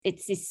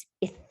It's this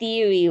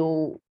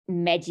ethereal,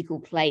 magical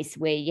place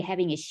where you're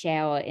having a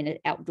shower in an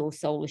outdoor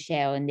solar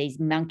shower, and these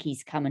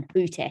monkeys come and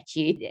hoot at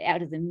you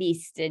out of the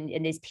mist, and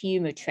there's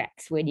puma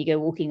tracks when you go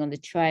walking on the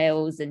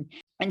trails. And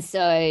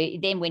so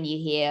then when you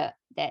hear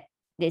that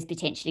there's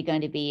potentially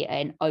going to be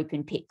an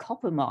open pit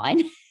copper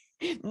mine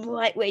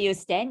right where you're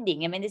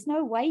standing, I mean, there's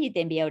no way you'd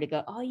then be able to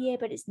go, oh, yeah,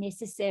 but it's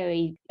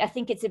necessary. I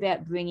think it's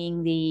about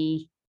bringing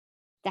the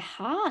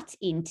heart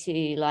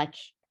into, like,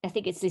 I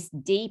think it's this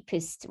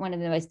deepest, one of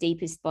the most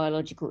deepest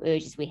biological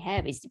urges we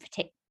have is to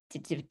protect,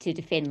 to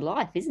defend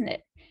life, isn't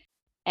it?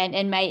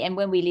 And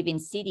when we live in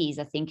cities,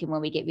 I think, and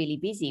when we get really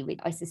busy,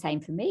 it's the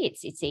same for me.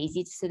 It's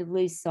easy to sort of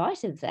lose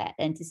sight of that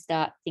and to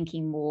start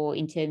thinking more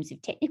in terms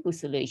of technical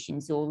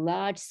solutions or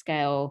large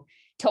scale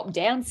top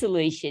down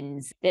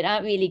solutions that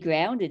aren't really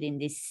grounded in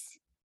this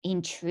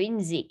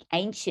intrinsic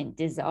ancient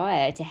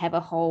desire to have a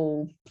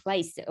whole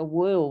place, a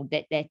world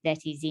that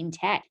is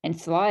intact and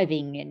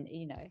thriving, and.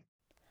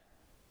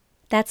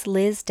 That's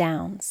Liz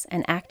Downs,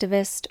 an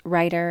activist,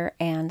 writer,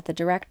 and the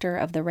director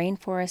of the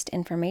Rainforest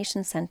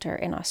Information Centre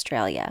in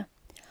Australia.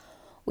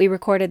 We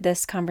recorded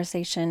this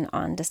conversation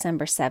on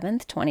December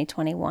 7th,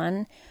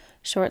 2021,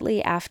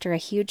 shortly after a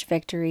huge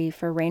victory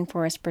for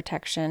rainforest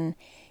protection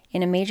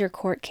in a major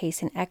court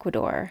case in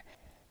Ecuador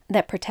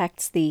that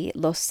protects the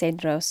Los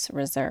Cedros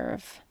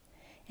Reserve.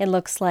 It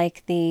looks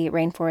like the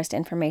Rainforest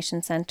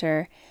Information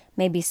Centre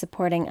may be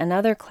supporting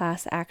another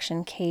class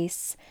action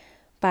case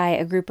by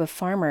a group of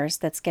farmers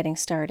that's getting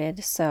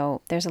started,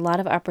 so there's a lot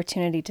of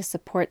opportunity to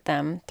support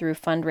them through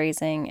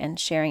fundraising and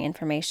sharing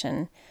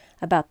information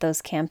about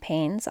those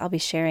campaigns. I'll be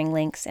sharing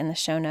links in the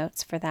show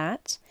notes for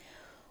that.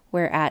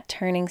 We're at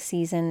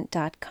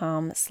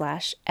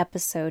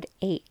turningseason.com/episode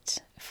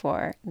 8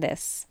 for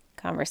this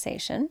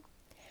conversation.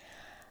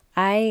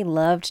 I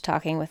loved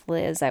talking with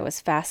Liz. I was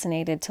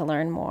fascinated to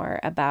learn more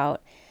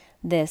about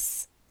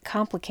this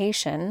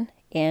complication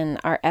in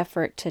our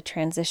effort to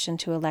transition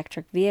to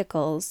electric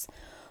vehicles,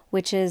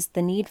 which is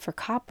the need for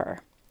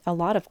copper, a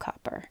lot of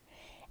copper,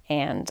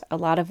 and a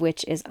lot of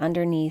which is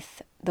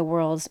underneath the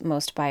world's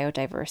most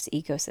biodiverse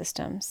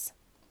ecosystems.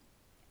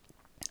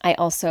 I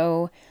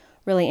also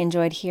really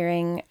enjoyed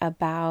hearing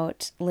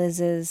about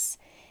Liz's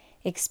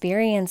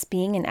experience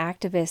being an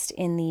activist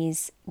in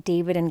these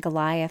David and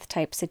Goliath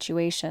type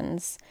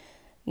situations,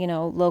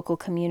 local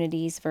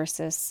communities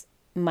versus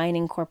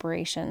mining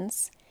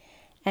corporations,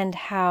 and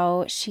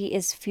how she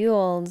is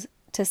fueled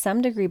to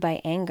some degree by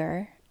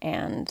anger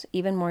and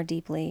even more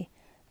deeply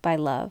by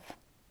love.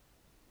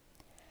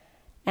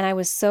 And I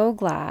was so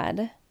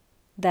glad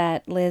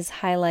that Liz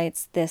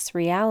highlights this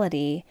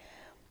reality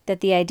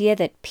that the idea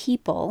that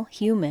people,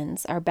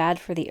 humans, are bad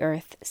for the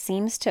earth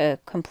seems to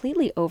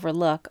completely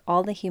overlook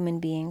all the human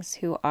beings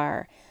who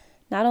are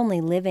not only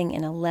living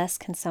in a less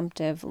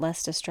consumptive,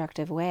 less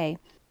destructive way,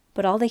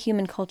 but all the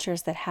human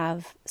cultures that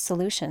have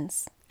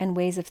solutions and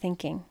ways of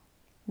thinking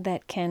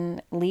that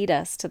can lead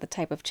us to the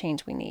type of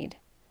change we need.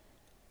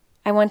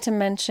 I want to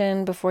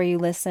mention before you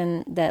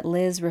listen that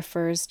Liz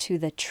refers to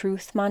the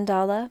Truth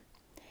Mandala,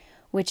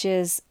 which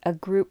is a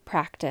group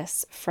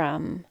practice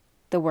from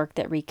the work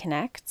that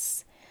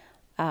reconnects,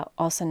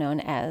 also known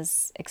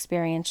as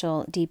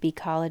experiential deep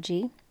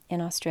ecology in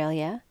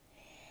Australia.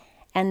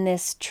 And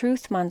this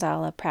Truth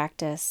Mandala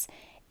practice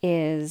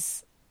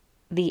is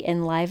the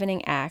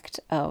enlivening act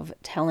of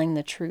telling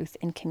the truth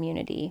in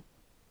community,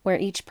 where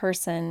each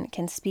person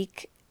can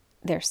speak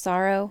their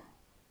sorrow,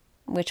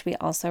 which we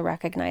also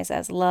recognize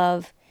as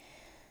love.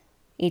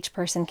 Each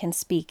person can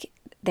speak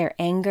their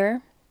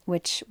anger,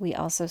 which we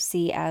also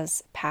see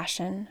as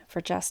passion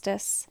for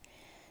justice.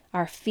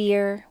 Our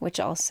fear, which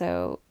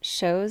also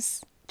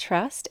shows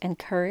trust and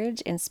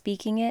courage in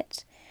speaking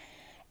it.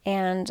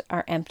 And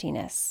our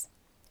emptiness,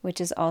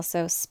 which is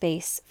also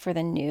space for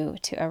the new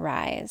to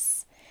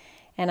arise.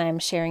 And I'm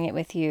sharing it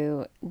with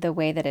you the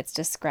way that it's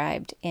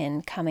described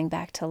in Coming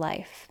Back to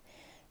Life,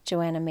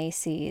 Joanna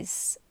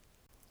Macy's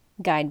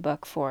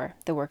guidebook for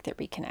the work that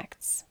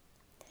reconnects.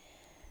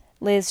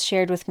 Liz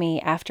shared with me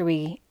after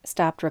we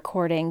stopped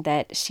recording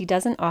that she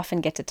doesn't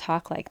often get to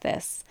talk like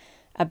this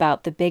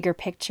about the bigger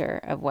picture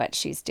of what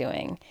she's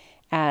doing,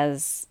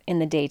 as in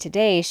the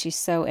day-to-day she's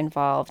so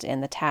involved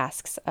in the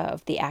tasks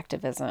of the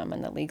activism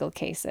and the legal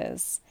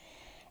cases.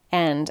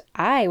 And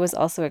I was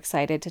also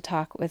excited to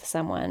talk with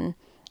someone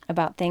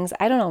about things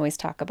I don't always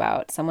talk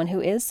about, someone who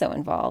is so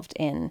involved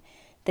in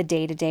the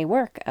day-to-day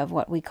work of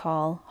what we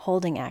call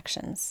holding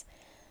actions,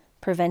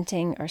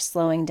 preventing or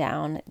slowing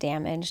down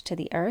damage to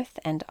the earth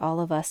and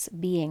all of us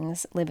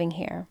beings living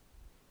here.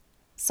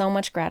 So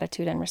much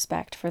gratitude and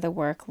respect for the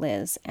work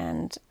Liz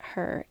and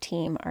her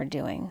team are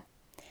doing.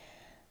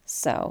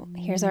 So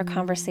here's our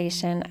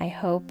conversation. I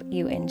hope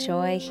you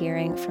enjoy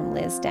hearing from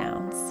Liz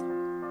Downs.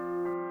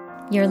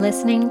 You're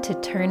listening to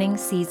Turning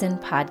Season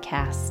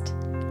Podcast.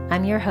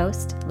 I'm your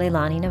host,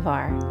 Leilani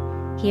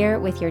Navar, here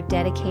with your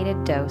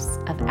dedicated dose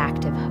of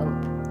active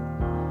hope.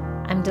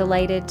 I'm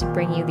delighted to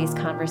bring you these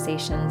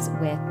conversations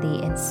with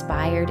the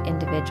inspired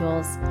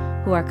individuals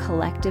who are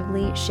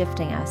collectively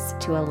shifting us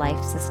to a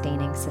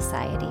life-sustaining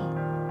society.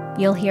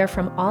 You'll hear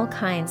from all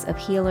kinds of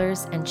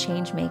healers and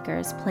change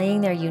makers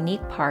playing their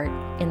unique part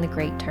in the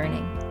Great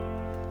Turning.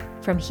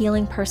 From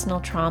healing personal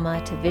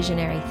trauma to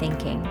visionary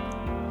thinking,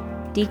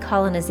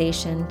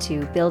 decolonization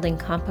to building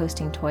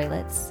composting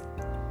toilets,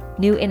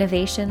 new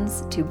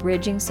innovations to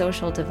bridging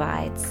social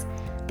divides,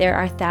 there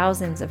are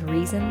thousands of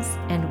reasons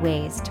and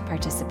ways to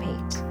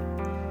participate.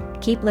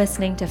 Keep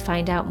listening to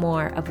find out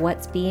more of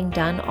what's being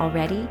done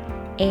already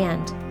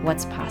and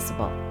what's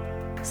possible.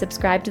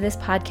 Subscribe to this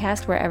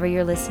podcast wherever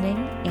you're listening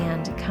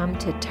and come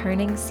to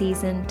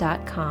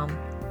turningseason.com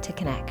to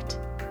connect.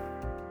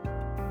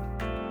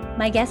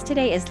 My guest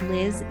today is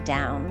Liz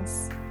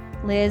Downs.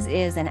 Liz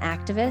is an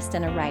activist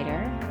and a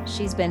writer.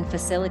 She's been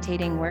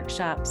facilitating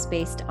workshops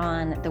based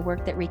on the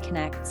work that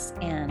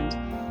reconnects and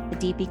the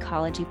deep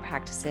ecology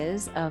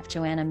practices of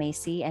Joanna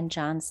Macy and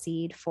John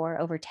Seed for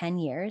over 10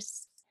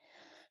 years.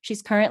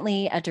 She's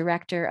currently a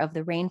director of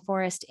the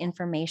Rainforest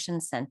Information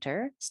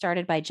Center,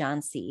 started by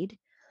John Seed,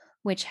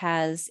 which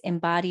has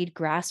embodied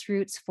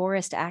grassroots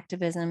forest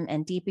activism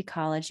and deep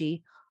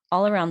ecology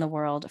all around the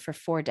world for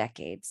 4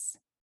 decades.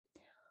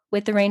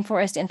 With the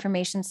Rainforest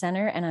Information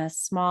Center and a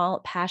small,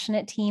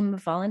 passionate team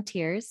of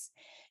volunteers,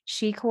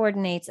 she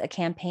coordinates a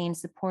campaign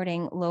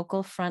supporting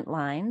local front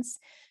lines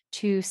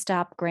to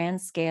stop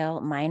grand-scale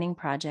mining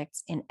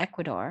projects in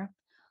Ecuador,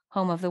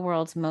 home of the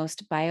world's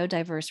most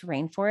biodiverse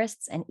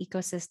rainforests and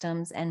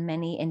ecosystems and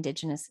many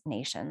indigenous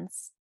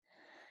nations.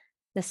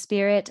 The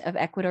spirit of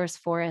Ecuador's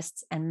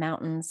forests and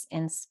mountains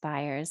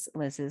inspires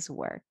Liz's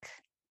work.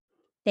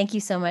 Thank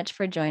you so much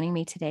for joining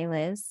me today,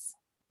 Liz.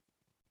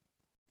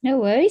 No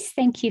worries.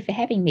 Thank you for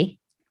having me.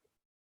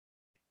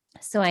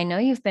 So I know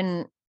you've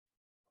been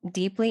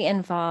deeply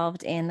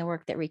involved in the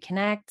work that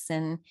reconnects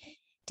and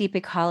deep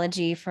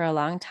ecology for a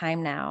long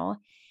time now.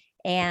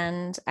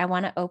 And I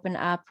want to open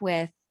up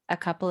with a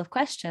couple of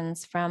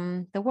questions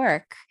from the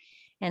work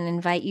and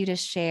invite you to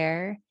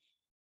share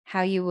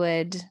how you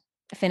would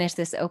finish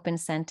this open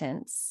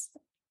sentence.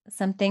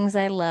 Some things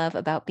I love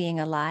about being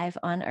alive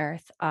on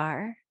Earth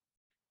are.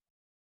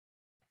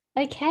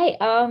 Okay.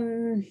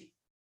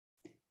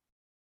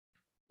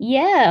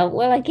 Yeah,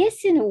 well, I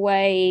guess in a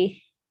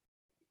way,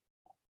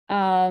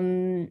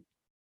 something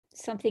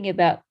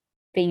about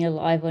being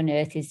alive on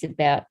Earth is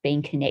about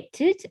being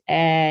connected,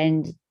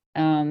 and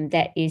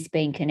that is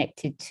being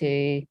connected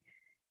to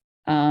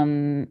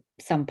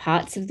some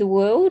parts of the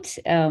world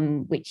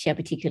which are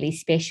particularly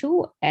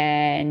special,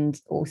 and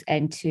also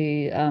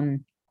to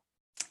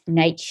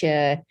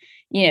nature,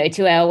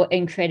 to our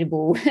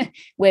incredible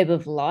web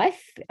of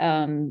life,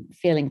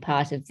 feeling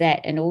part of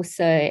that, and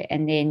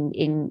then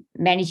in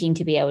managing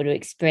to be able to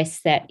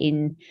express that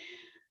in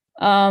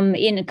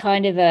a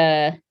kind of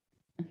a,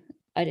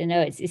 I don't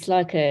know, it's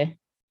like I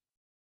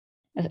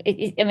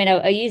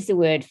use the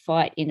word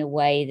fight in a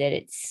way that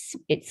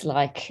it's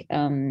like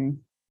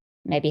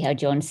maybe how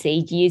John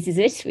Seed uses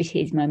it, which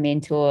is my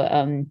mentor.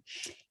 I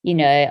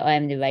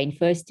am the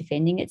rainforest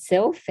defending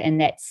itself, and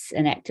that's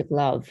an act of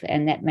love,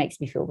 and that makes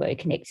me feel very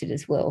connected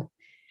as well.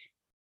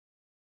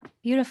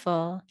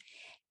 Beautiful.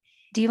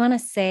 Do you want to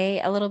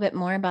say a little bit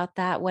more about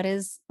that? What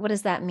does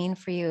that mean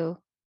for you,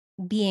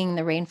 being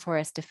the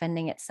rainforest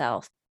defending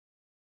itself?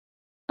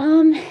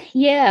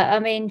 Yeah,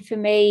 for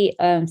me,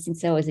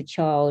 since I was a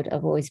child,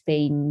 I've always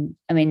been,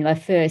 my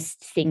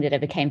first thing that I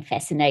became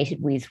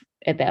fascinated with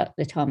about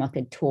the time I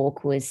could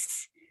talk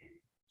was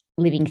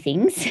living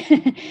things,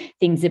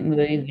 things that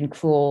move and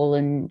crawl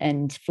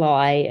and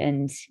fly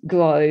and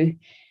grow.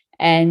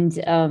 And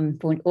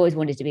always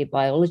wanted to be a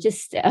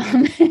biologist,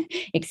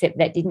 except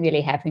that didn't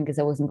really happen because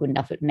I wasn't good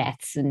enough at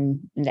maths and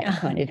that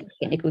kind of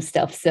technical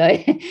stuff. So,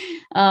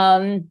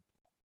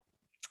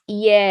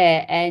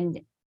 yeah,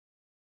 and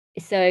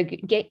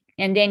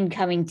then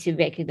coming to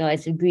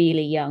recognize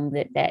really young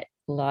that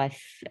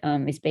life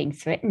is being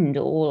threatened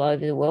all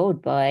over the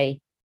world by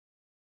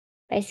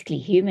basically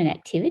human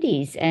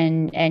activities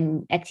and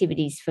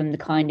activities from the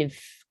kind of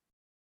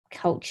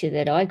culture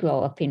that I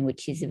grow up in,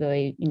 which is a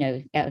very,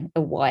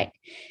 a white,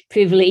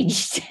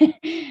 privileged,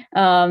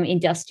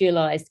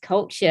 industrialized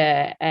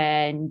culture.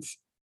 And,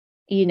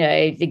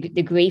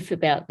 the grief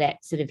about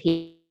that sort of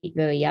hit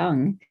very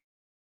young.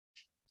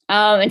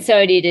 And so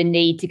I did a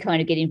need to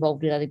kind of get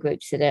involved with other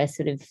groups that are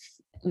sort of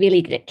really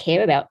that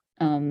care about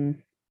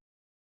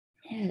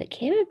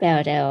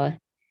our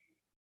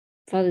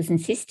brothers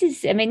and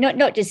sisters.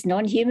 Not just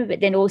non-human, but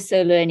then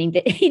also learning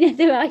that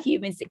there are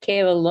humans that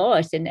care a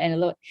lot and a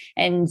lot,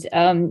 and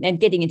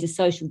getting into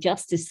social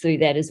justice through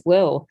that as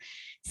well.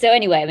 So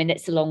anyway,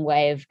 that's a long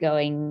way of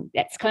going.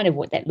 That's kind of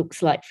what that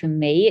looks like for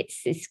me.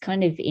 It's this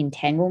kind of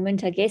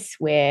entanglement, I guess,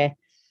 where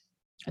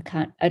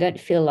I don't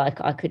feel like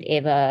I could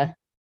ever.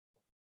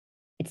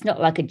 It's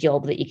not like a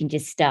job that you can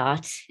just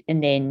start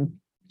and then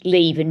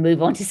leave and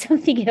move on to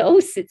something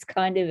else. It's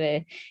kind of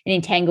an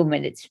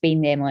entanglement that's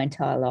been there my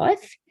entire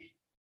life.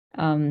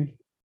 And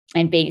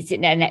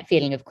that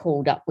feeling of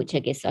called up, which I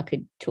guess I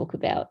could talk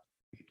about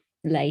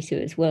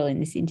later as well in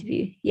this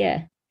interview.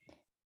 Yeah.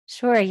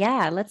 Sure.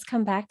 Yeah. Let's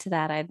come back to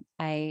that.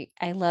 I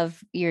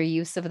love your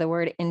use of the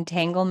word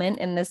entanglement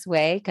in this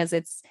way, because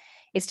it's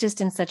it's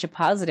just in such a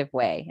positive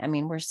way. I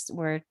mean,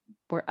 we're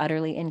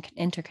utterly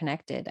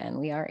interconnected, and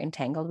we are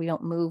entangled. We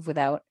don't move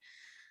without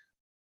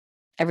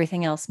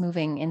everything else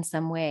moving in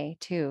some way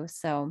too.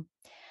 So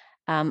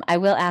I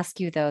will ask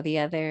you though the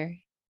other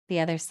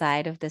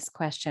side of this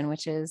question,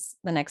 which is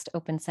the next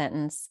open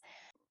sentence.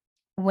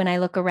 When I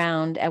look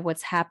around at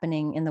what's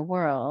happening in the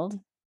world,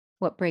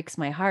 what breaks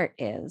my heart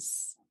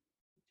is.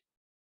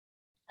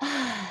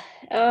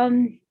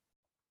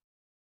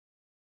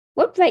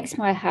 What breaks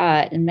my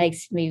heart and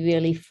makes me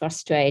really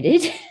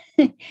frustrated.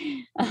 I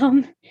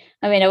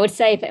mean, I would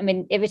say,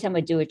 every time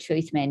I do a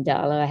truth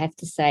mandala, I have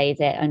to say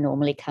that I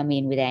normally come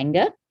in with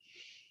anger.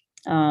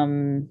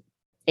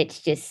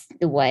 It's just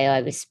the way I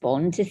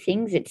respond to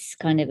things. It's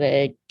kind of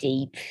a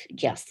deep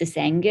justice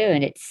anger,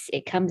 and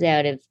it comes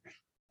out of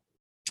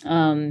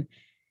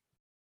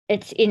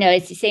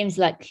it seems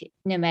like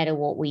no matter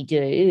what we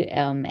do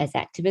as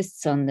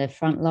activists on the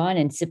front line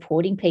and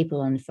supporting people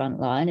on the front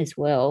line as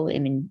well. I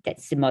mean,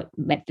 that's the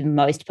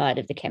most part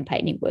of the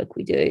campaigning work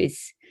we do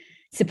is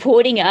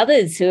supporting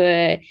others who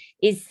are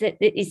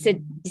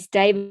it's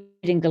David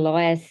and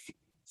Goliath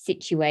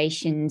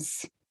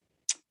situations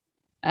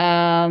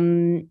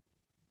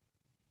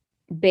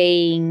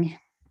being,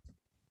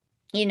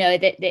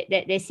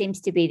 that there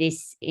seems to be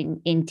this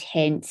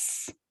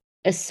intense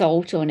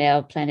assault on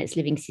our planet's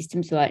living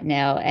systems right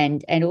now,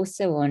 and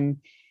also on,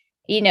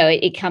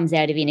 it comes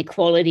out of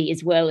inequality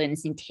as well, and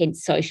this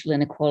intense social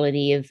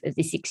inequality of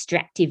this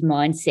extractive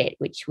mindset,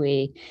 which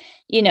it's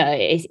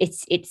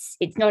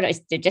not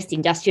just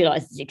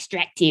industrialized, it's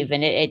extractive,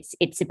 and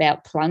it's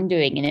about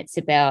plundering, and it's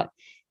about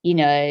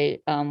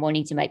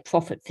wanting to make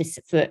profit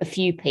for a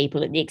few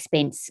people at the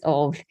expense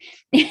of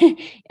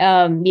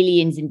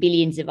millions and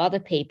billions of other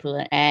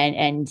people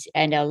and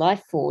our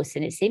life force.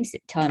 And it seems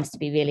at times to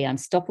be really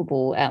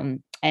unstoppable.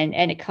 And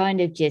it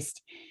kind of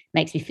just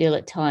makes me feel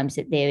at times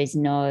that there is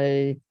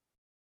no,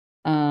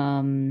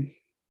 like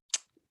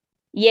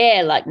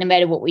no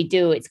matter what we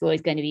do, it's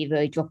always going to be a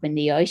very drop in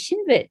the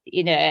ocean. But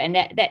and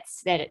that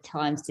at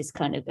times just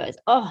kind of goes,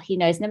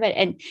 it's no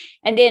matter.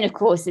 And then of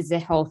course there's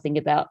that whole thing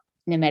about,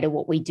 no matter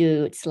what we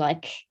do, it's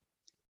like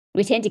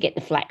we tend to get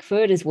the flack for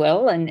it as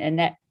well. And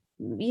that,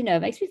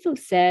 makes me feel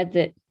sad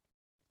that,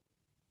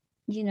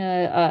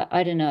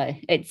 I don't know.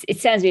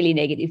 It sounds really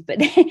negative,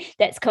 but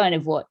that's kind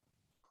of what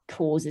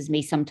causes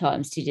me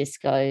sometimes to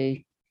just go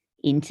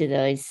into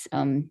those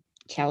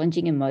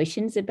challenging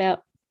emotions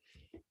about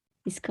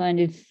this kind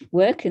of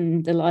work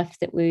and the life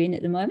that we're in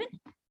at the moment.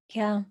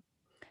 Yeah.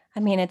 I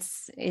mean,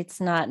 it's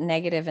not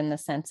negative in the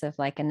sense of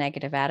like a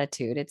negative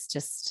attitude. It's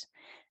just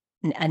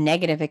a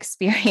negative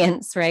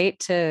experience, right?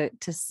 To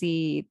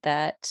see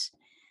that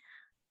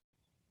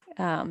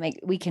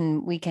we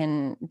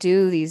can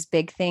do these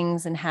big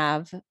things and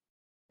have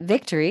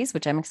victories,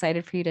 which I'm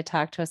excited for you to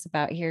talk to us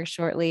about here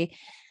shortly.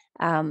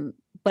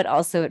 But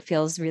also it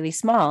feels really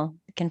small.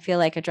 It can feel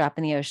like a drop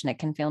in the ocean. It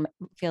can feel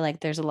like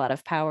there's a lot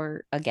of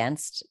power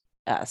against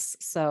us.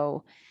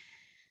 So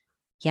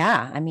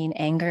yeah, I mean,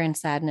 anger and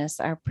sadness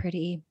are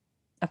pretty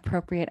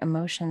appropriate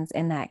emotions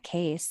in that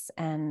case.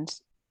 And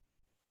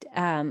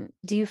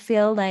do you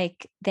feel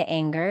like the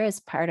anger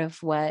is part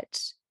of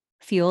what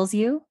fuels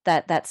you,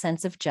 that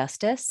sense of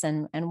justice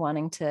and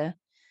wanting to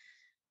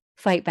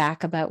fight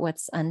back about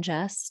what's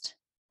unjust?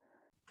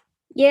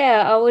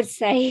 Yeah, I would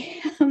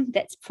say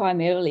that's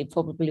primarily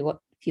probably what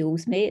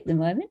fuels me at the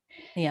moment.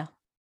 Yeah.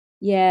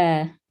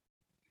 Yeah.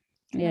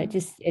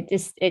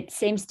 It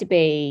seems to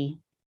be,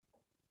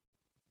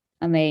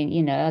 I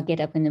mean, I get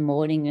up in the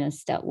morning and I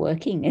start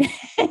working. And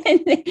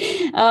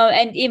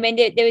I mean,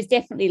 there is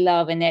definitely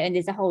love, and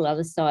there's a whole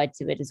other side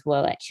to it as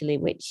well, actually,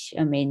 which,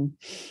 I mean,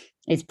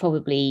 is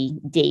probably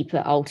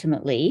deeper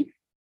ultimately,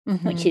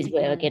 which is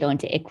where I get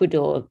onto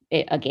Ecuador,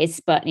 I guess,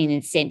 but in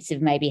a sense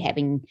of maybe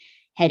having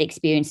had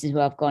experiences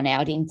where I've gone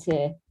out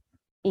into,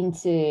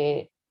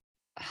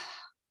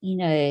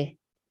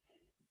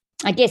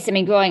 I guess, I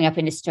mean, growing up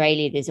in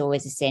Australia, there's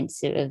always a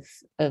sense of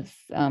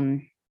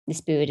the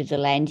spirit of the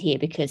land here,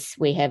 because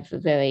we have a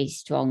very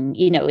strong,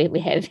 we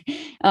have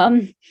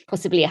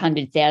possibly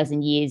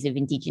 100,000 years of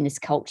Indigenous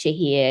culture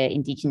here,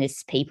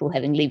 Indigenous people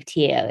having lived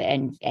here,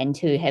 and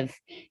who have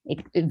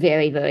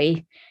very,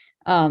 very,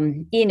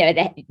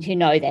 that who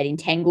know that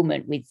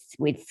entanglement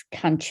with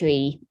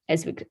country,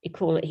 as we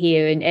call it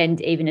here,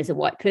 and even as a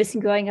white person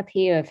growing up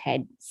here, I've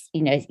had,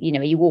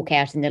 you walk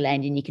out in the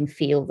land and you can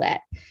feel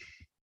that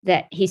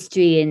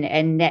history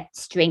and that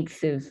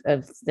strength of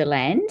the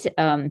land.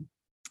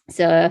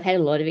 So I've had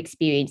a lot of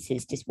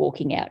experiences just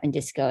walking out and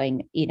just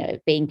going,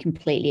 being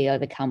completely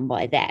overcome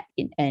by that.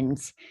 And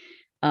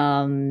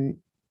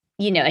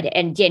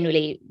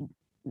generally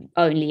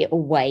only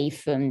away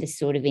from the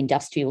sort of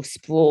industrial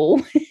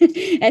sprawl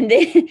and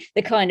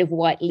the kind of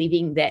white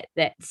living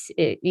that's,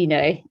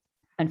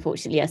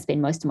 unfortunately I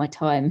spend most of my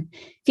time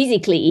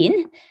physically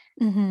in.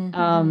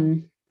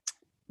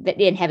 But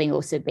then having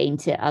also been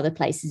to other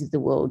places of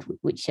the world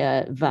which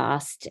are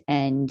vast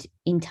and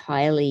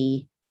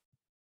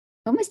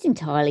almost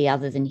entirely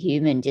other than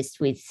human, just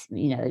with,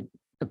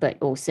 but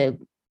also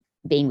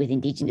being with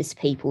Indigenous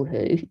people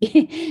who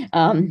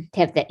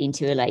have that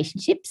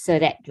interrelationship. So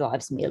that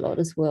drives me a lot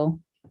as well.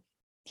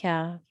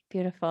 Yeah,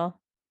 beautiful.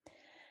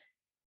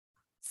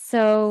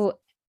 So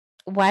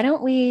why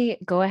don't we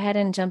go ahead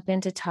and jump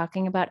into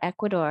talking about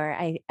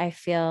Ecuador? I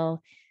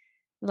feel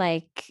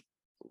like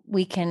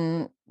we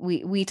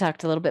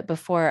talked a little bit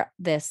before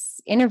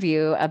this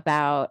interview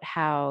about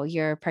how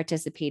you're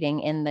participating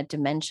in the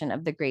dimension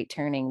of the Great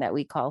Turning that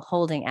we call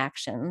holding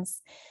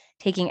actions,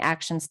 taking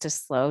actions to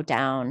slow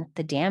down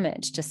the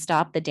damage, to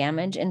stop the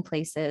damage in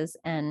places.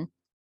 And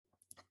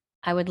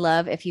I would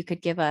love if you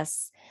could give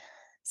us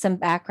some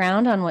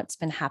background on what's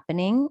been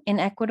happening in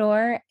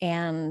Ecuador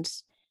and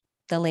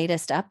the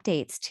latest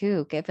updates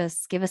too. Give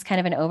us kind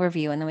of an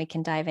overview, and then we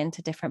can dive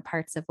into different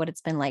parts of what it's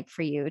been like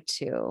for you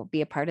to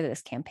be a part of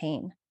this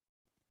campaign.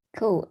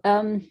 Cool.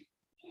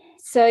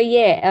 So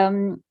yeah,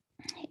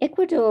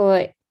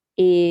 Ecuador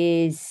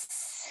is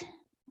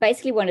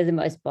basically one of the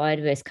most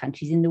biodiverse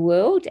countries in the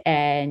world,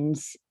 and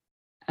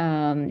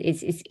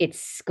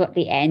it's got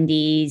the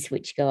Andes,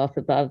 which go up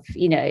above,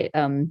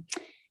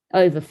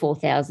 over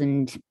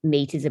 4,000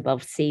 meters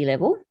above sea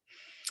level,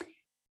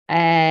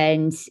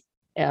 and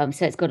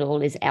so it's got all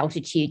this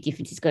altitude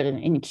difference. It's got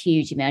a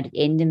huge amount of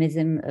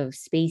endemism of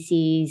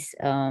species.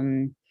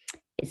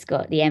 It's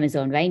got the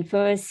Amazon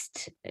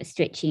rainforest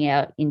stretching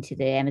out into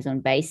the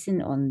Amazon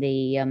basin on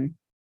the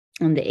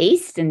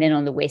east, and then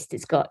on the west,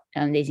 it's got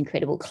these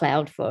incredible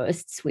cloud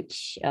forests,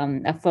 which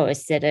are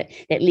forests that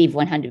live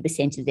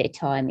 100% of their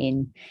time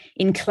in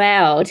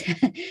cloud.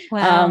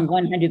 Wow.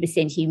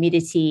 100%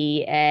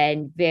 humidity,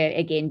 and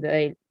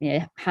very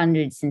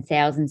hundreds and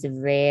thousands of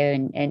rare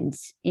and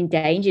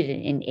endangered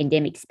and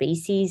endemic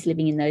species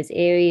living in those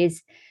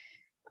areas.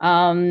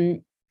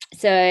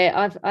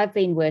 So I've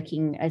been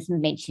working, as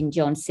mentioned,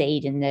 John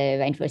Seed in the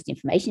Rainforest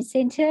Information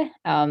Centre.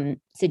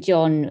 So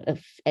John,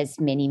 as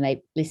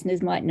many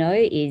listeners might know,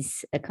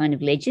 is a kind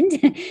of legend.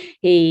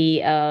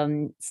 He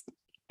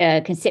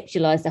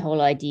conceptualized the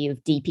whole idea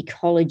of deep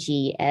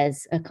ecology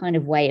as a kind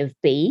of way of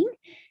being,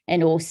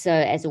 and also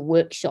as a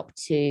workshop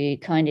to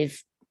kind of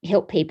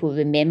help people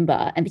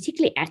remember, and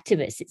particularly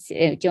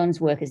activists.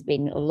 John's work has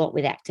been a lot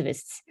with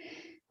activists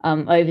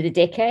over the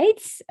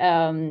decades,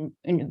 in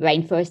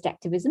rainforest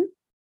activism.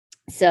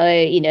 So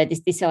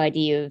this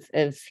idea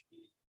of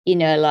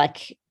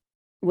like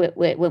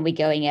when we're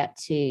going out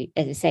to,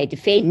 as I say,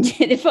 defend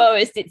the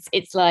forest,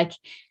 it's like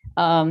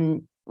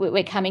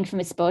we're coming from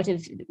a spot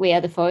of we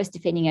are the forest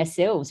defending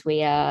ourselves.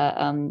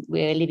 We're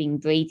living,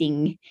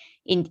 breathing,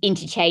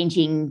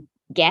 interchanging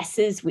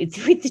gases with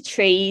the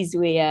trees.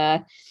 We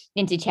are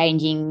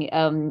interchanging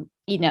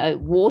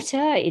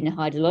water in a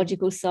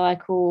hydrological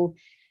cycle.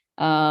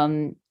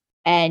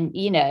 And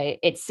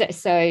it's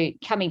so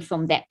coming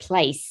from that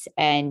place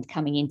and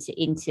coming into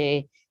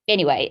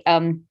anyway.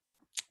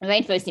 The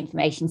Rainforest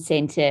Information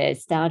Centre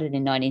started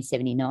in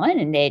 1979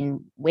 and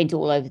then went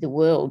all over the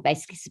world,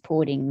 basically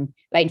supporting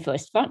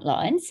rainforest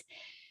frontlines.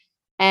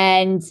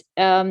 And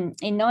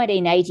in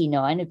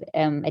 1989,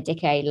 a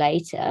decade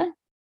later,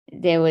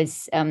 there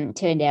was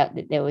turned out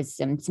that there was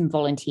some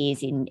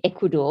volunteers in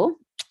Ecuador,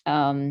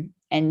 and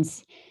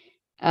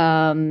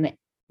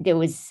there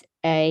was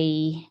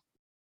a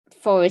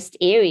forest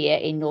area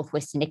in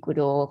northwestern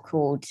Ecuador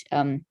called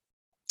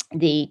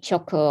the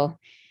Choco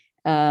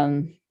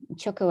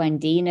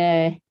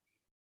Andina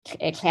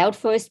cloud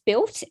forest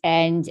built,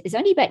 and there's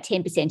only about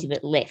 10% of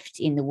it left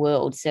in the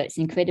world, so it's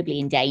an incredibly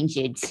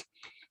endangered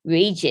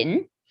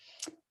region.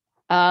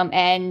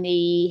 So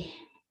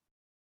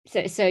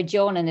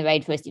John and the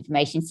Rainforest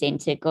Information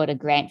Centre got a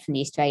grant from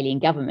the Australian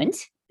government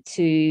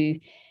to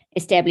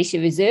establish a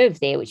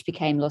reserve there, which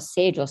became Los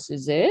Cedros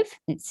Reserve.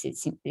 It's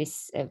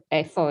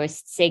a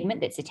forest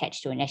segment that's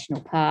attached to a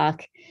national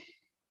park.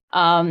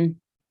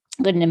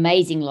 Got an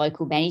amazing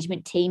local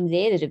management team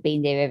there that have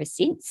been there ever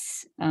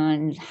since,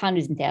 and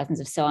hundreds and thousands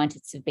of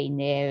scientists have been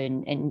there,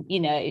 and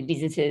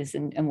visitors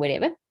and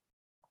whatever.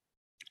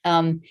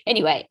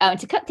 Anyway,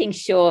 to cut things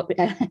short,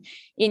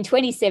 in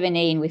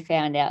 2017 we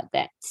found out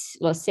that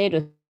Los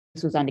Cedros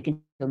was under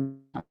control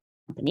of a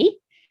company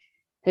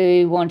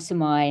who want to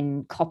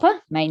mine copper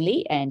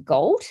mainly and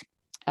gold.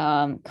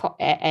 So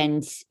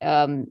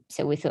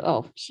we thought,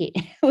 oh shit,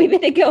 we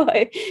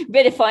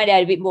better find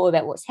out a bit more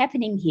about what's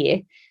happening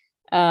here.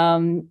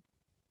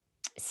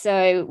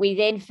 So we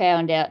then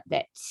found out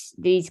that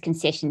these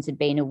concessions had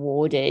been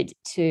awarded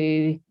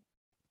to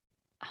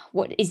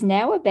what is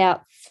now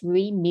about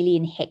 3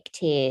 million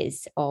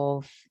hectares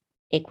of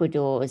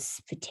Ecuador's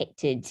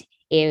protected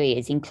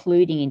areas,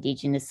 including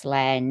indigenous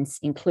lands,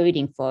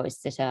 including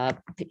forests that are,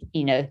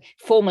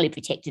 formally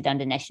protected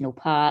under national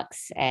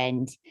parks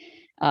and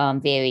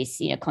various,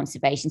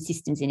 conservation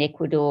systems in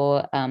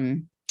Ecuador.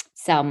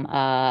 Some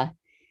are,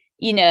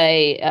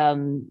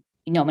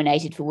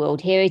 nominated for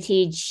World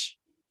Heritage,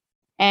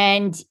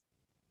 and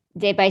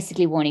they're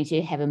basically wanting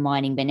to have a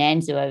mining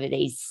bonanza over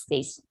these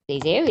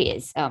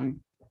areas.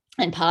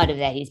 And part of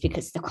that is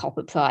because the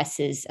copper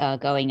prices are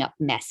going up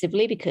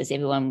massively because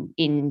everyone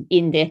in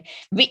the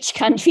rich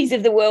countries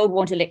of the world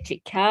want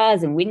electric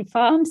cars and wind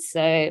farms.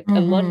 So a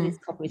lot of this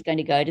copper is going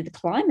to go to the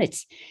climate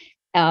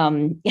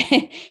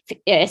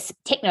yes,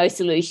 techno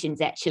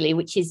solutions, actually,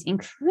 which is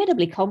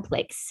incredibly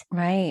complex.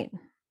 Right.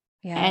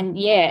 Yeah.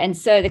 And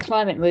so the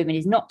climate movement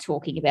is not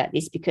talking about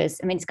this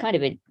because, I mean, it's kind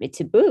of a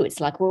taboo. It's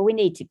like, well, we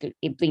need to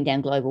bring down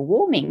global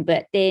warming.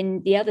 But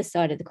then the other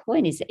side of the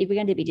coin is that if we're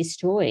going to be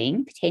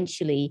destroying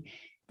potentially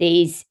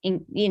these,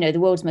 the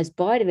world's most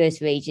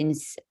biodiverse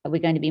regions, we're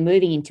going to be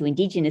moving into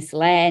indigenous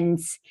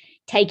lands,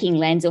 taking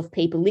lands off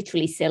people,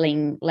 literally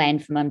selling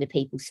land from under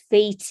people's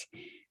feet.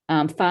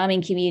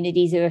 Farming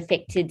communities are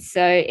affected.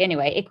 So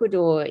anyway,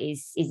 Ecuador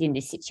is in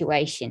this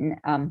situation.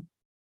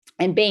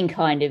 And being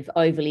kind of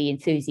overly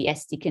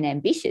enthusiastic and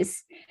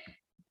ambitious,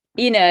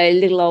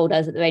 little old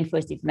us at the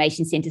Rainforest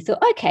Information Centre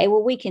thought, okay,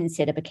 well, we can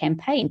set up a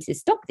campaign to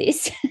stop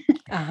this.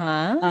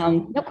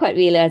 Not quite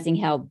realising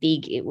how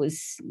big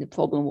the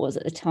problem was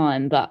at the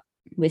time, but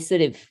we're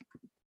sort of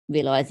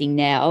realising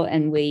now. So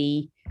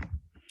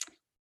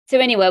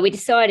anyway, we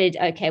decided,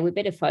 okay, we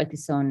better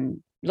focus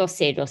on Los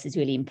Cedros is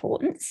really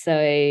important.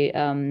 So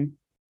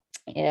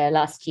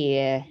last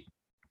year,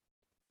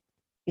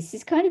 this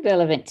is kind of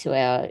relevant to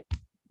our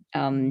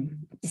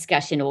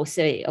discussion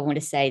also. I want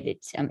to say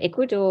that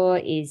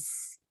Ecuador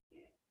is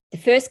the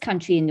first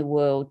country in the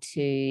world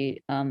to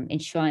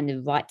enshrine the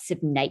rights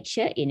of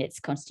nature in its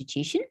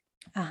constitution,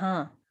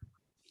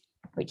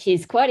 which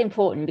is quite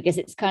important because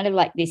it's kind of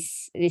like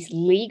this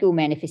legal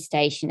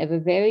manifestation of a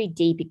very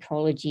deep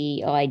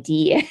ecology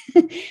idea,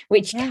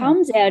 which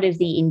comes out of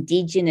the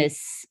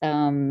indigenous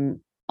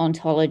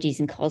ontologies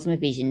and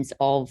cosmovisions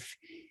of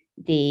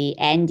the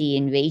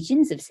Andean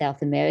regions of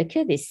South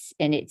America.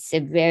 And it's a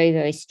very,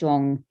 very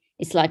strong,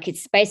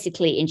 it's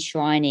basically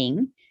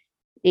enshrining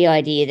the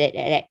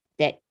idea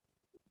that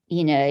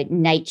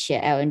nature,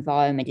 our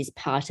environment, is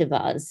part of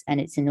us, and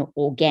it's an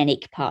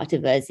organic part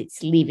of us.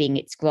 It's living,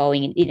 it's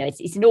growing, and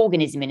it's an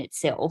organism in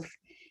itself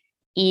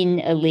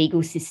in a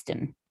legal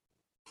system,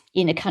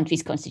 in a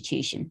country's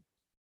constitution.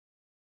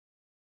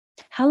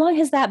 How long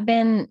has that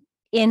been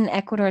in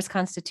Ecuador's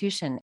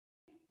constitution?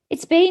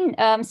 It's been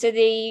so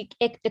the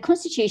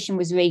constitution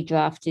was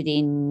redrafted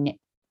in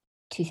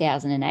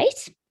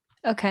 2008.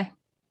 Okay.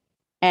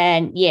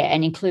 And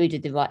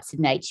included the rights of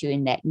nature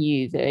in that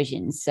new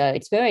version. So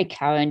it's very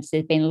current.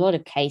 There's been a lot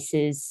of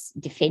cases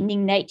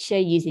defending nature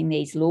using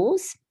these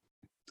laws.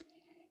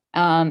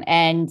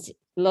 And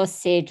Los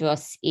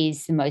Cedros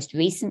is the most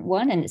recent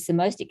one, and it's the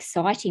most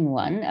exciting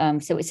one.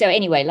 So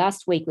anyway,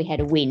 last week we had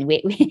a win.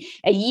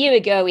 A year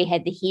ago, we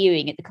had the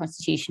hearing at the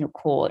Constitutional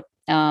Court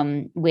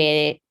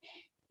where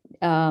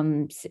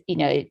some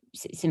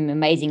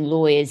amazing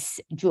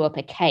lawyers drew up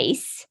a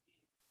case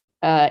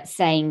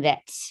saying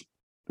that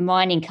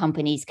mining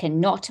companies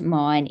cannot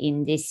mine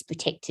in this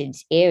protected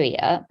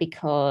area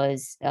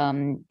because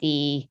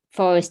the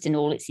forest and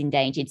all its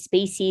endangered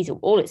species, or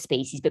all its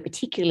species, but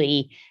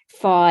particularly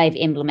 5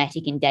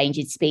 emblematic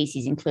endangered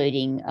species,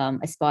 including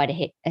a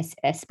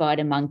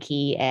spider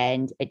monkey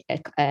and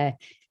a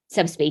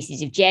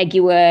subspecies of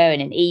jaguar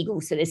and an eagle.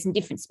 So there's some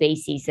different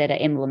species that are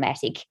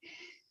emblematic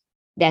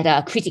that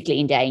are critically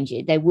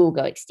endangered. They will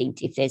go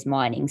extinct if there's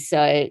mining.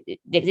 So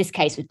this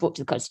case was brought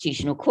to the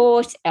Constitutional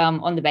Court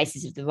on the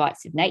basis of the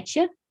rights of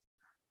nature.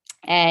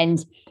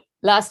 And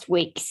last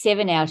week,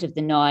 7 out of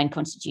the 9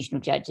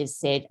 constitutional judges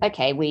said,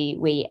 okay,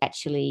 we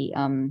actually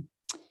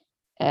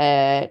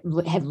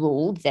have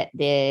ruled that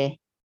their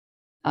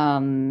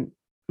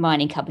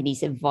mining companies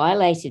have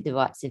violated the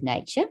rights of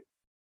nature.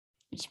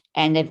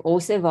 And they've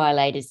also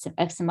violated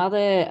some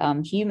other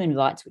human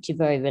rights, which are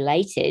very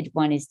related.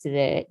 One is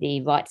to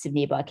the rights of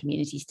nearby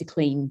communities to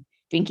clean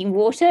drinking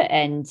water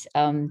and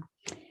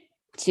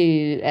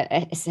to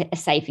a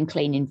safe and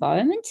clean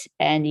environment.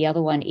 And the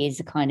other one is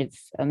a kind of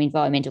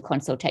environmental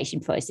consultation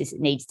process that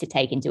needs to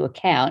take into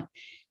account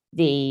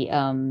the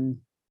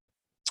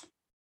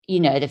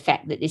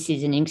fact that this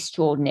is an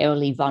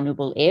extraordinarily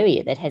vulnerable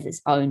area that has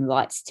its own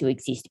rights to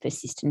exist,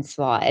 persist, and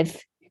thrive,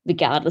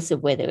 regardless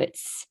of whether it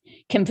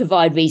can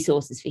provide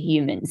resources for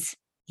humans.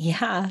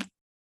 Yeah.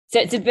 So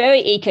it's a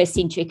very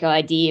ecocentric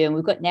idea, and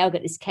we've now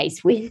got this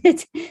case with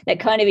it that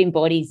kind of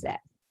embodies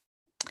that.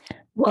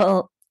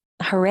 Well,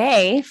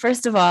 hooray.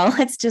 First of all,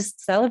 let's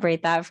just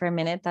celebrate that for a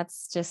minute.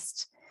 That's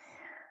just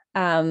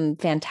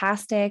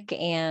fantastic.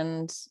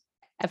 And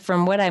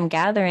from what I'm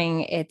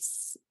gathering,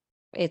 it's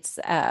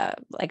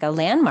like a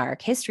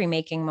landmark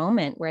history-making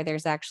moment where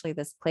there's actually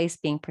this place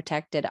being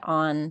protected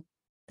on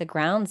the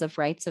grounds of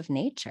rights of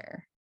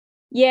nature.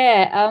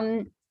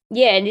 And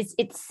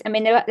it's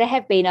there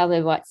have been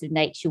other rights of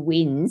nature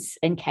wins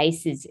and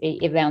cases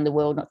around the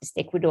world, not just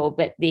Ecuador,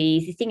 but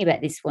the thing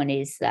about this one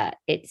is that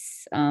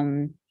it's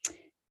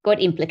got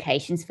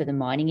implications for the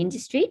mining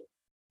industry,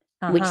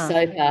 which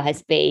so far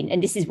has been,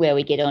 and this is where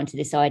we get onto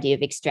this idea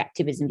of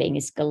extractivism being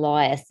this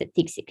Goliath that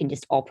thinks it can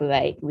just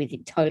operate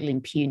with total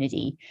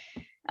impunity.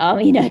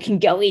 can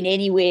go in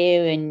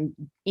anywhere, and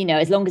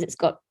as long as it's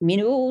got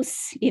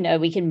minerals,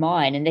 we can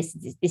mine. And this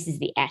is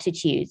the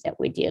attitude that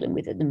we're dealing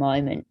with at the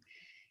moment,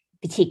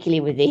 particularly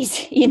with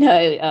these,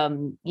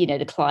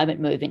 the climate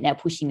movement now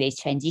pushing these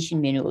transition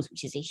minerals,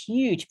 which is a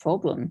huge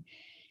problem.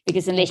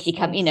 Because unless you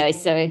come,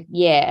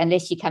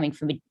 unless you're coming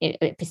from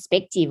a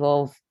perspective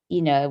of,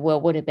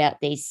 well, what about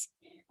these,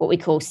 what we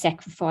call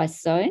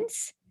sacrifice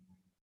zones,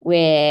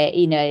 where,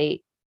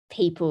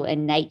 people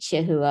and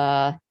nature who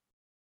are,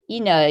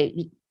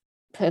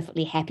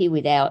 perfectly happy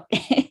without,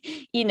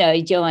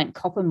 giant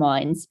copper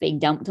mines being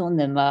dumped on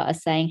them, are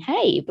saying,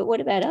 hey, but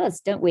what about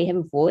us? Don't we have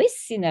a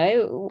voice?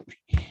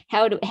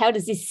 How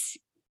does this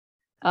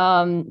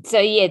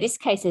this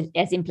case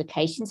has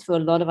implications for a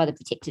lot of other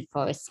protected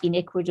forests in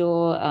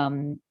Ecuador.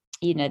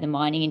 The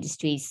mining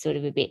industry is sort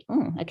of a bit,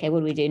 okay, what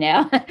do we do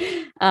now?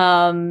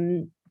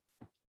 And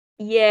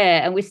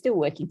we're still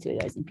working through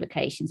those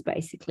implications,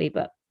 basically,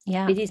 but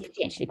it is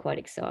potentially quite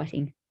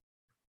exciting.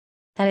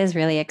 That is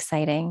really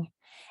exciting.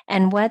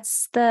 And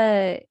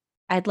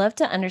I'd love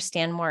to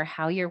understand more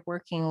how you're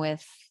working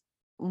with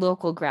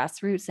local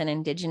grassroots and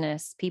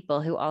indigenous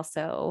people who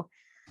also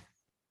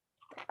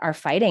are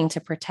fighting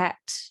to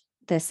protect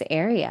this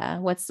area.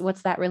 What's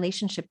that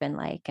relationship been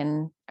like?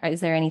 And is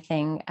there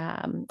anything,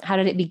 how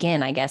did it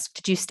begin, I guess?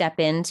 Did you step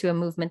into a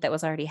movement that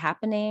was already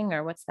happening,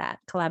 or what's that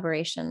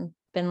collaboration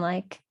been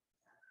like?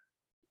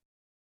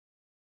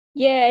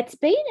 Yeah, it's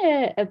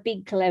been a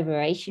big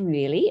collaboration,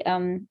 really.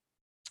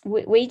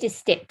 We just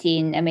stepped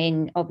in. I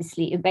mean,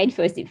 obviously,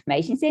 Rainforest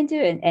Information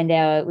Centre,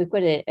 and we've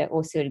got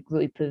also a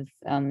group of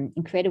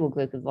incredible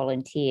group of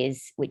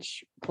volunteers,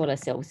 which call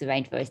ourselves the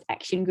Rainforest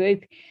Action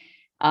Group.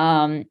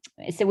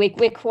 So we're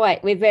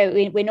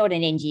not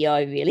an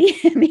NGO, really.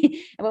 I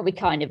mean, well, we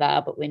kind of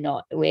are, but we're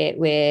not.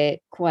 We're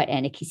quite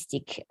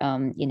anarchistic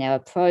in our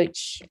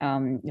approach.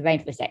 The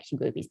Rainforest Action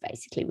Group is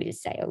basically, we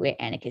just say, oh, we're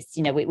anarchists.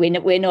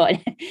 We're not.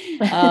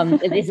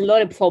 There's a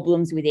lot of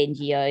problems with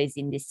NGOs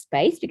in this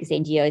space, because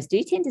NGOs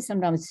do tend to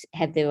sometimes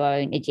have their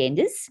own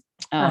agendas,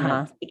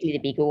 particularly the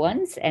bigger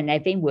ones, and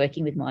they've been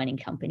working with mining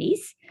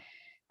companies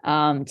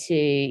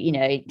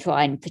to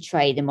try and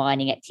portray the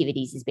mining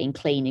activities as being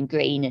clean and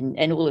green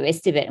and all the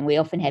rest of it. And we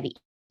often have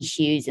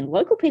issues, and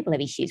local people have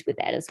issues with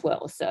that as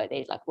well. So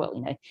they're like, well,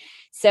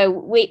 so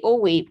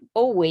all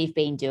we've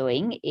been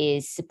doing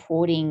is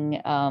supporting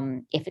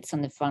efforts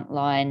on the front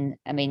line.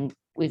 I mean,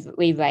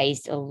 we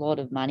raised a lot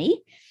of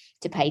money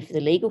to pay for the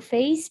legal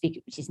fees,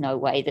 which is no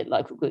way that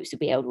local groups would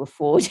be able to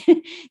afford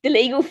the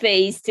legal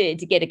fees to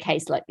get a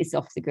case like this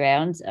off the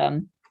ground.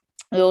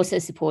 We're also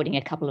supporting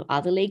a couple of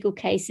other legal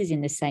cases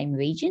in the same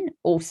region,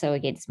 also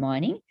against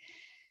mining.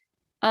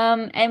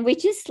 And we're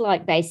just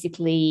like,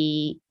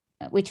 basically,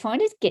 we're trying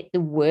to get the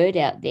word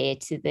out there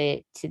to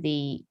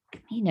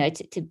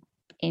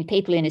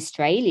people in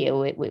Australia.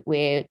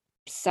 We're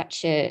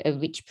such a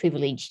rich,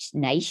 privileged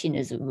nation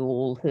as a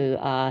rule, who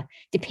are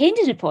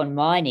dependent upon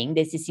mining.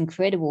 There's this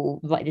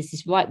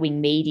right-wing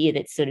media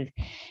that sort of,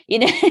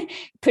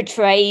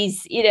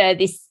 portrays,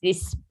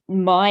 this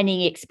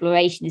mining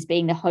exploration as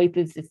being the hope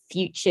of the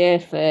future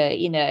for,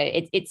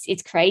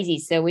 it's crazy.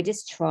 So we're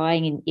just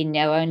trying in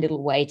our own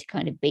little way to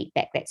kind of beat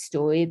back that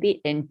story a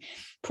bit and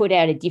put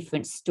out a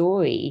different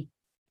story,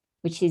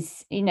 which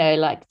is,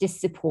 like,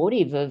 just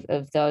supportive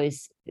of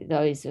those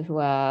who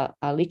are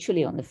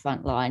literally on the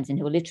front lines and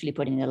who are literally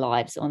putting their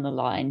lives on the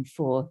line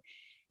for,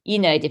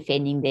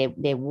 defending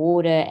their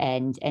water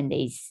and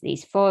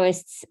these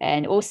forests,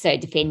 and also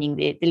defending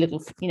the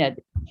little,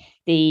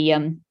 the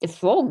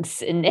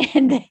frogs and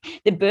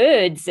the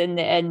birds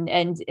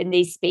and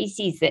these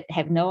species that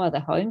have no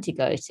other home to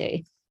go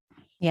to.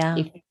 Yeah.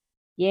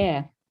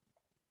 Yeah.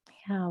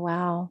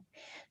 Wow.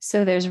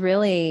 So there's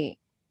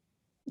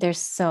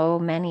so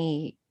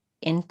many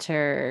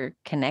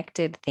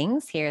interconnected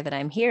things here that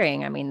I'm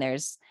hearing. I mean,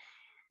 there's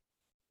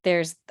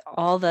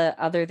all the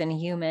other than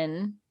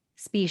human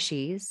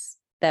species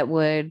that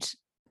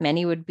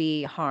many would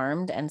be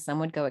harmed and some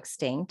would go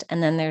extinct.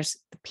 And then there's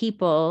the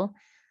people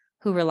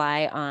who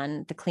rely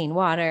on the clean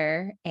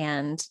water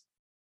and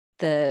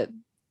the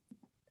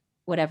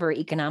whatever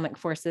economic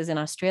forces in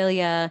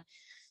Australia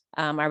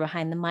are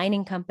behind the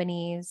mining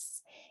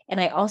companies.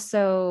 And I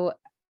also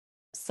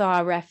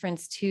saw a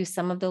reference to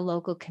some of the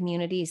local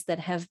communities that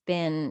have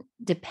been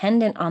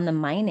dependent on the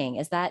mining.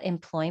 Is that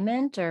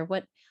employment, or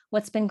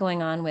what's been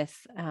going on with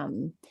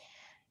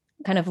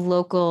kind of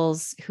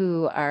locals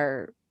who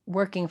are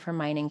working for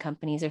mining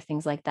companies or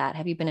things like that?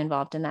 Have you been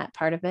involved in that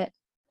part of it?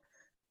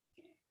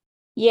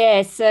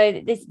 Yeah,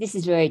 so this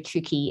is very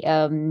tricky.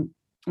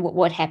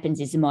 What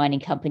happens is the mining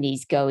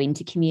companies go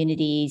into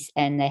communities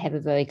and they have a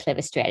very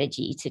clever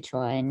strategy to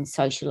try and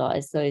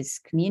socialize those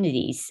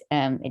communities.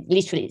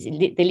 Literally,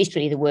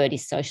 the word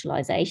is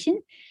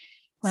socialization.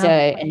 So,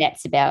 Wow. and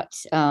that's about,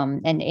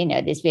 and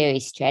there's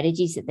various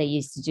strategies that they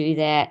use to do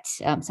that.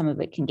 Some of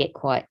it can get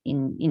quite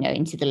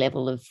into the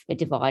level of a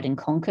divide and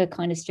conquer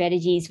kind of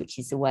strategies, which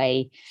is the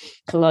way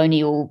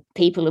colonial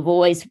people have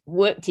always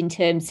worked in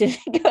terms of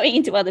going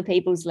into other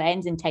people's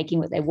lands and taking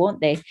what they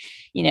want. They,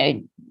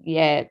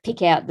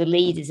 pick out the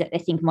leaders that they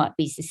think might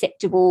be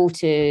susceptible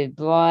to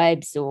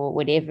bribes or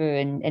whatever,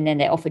 and then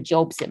they offer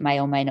jobs that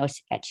may or may not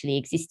actually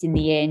exist in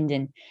the end.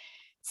 And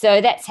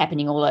so that's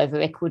happening all over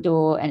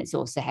Ecuador, and it's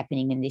also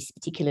happening in this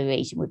particular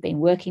region we've been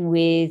working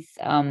with.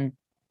 The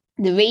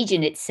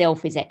region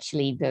itself is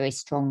actually very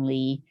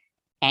strongly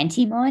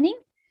anti-mining.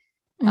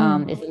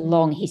 There's a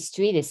long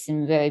history. There's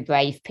some very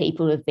brave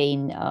people who have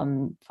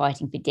been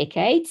fighting for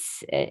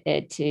decades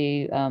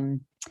to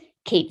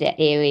keep that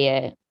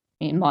area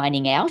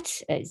mining out.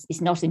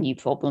 It's not a new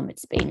problem.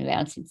 It's been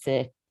around since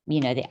the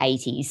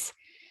 80s.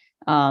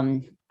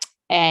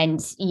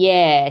 And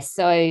yeah,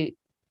 so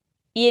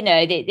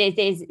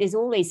there's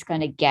all these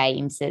kind of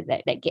games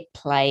that get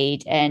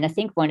played, and I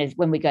think one of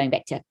when we're going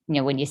back to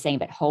when you're saying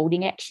about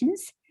holding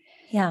actions,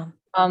 Yeah.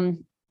 I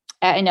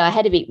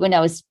had a bit when I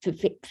was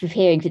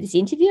preparing for this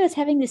interview. I was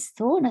having this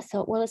thought, and I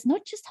thought, well, it's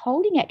not just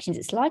holding actions;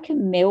 it's like a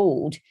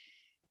meld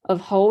of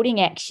holding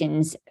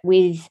actions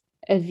with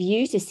a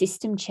view to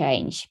system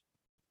change,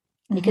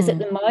 because at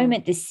the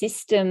moment the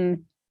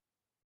system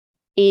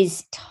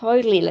is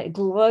totally like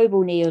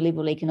global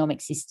neoliberal economic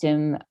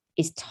system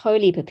is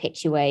totally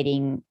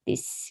perpetuating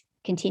this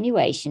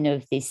continuation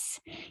of this,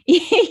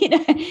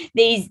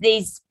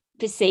 these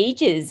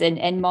procedures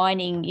and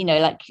mining,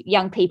 like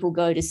young people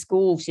go to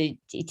school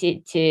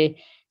to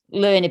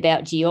learn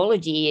about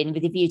geology and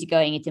with a view to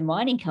going into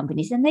mining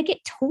companies, and they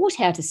get taught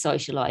how to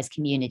socialize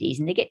communities,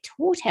 and they get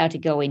taught how to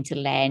go into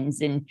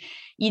lands and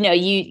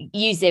you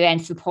use their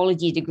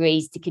anthropology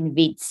degrees to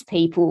convince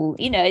people.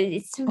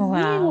 It's a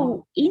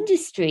real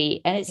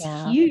industry, and it's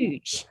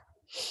huge.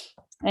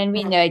 And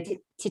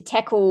to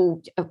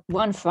tackle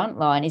one front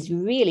line is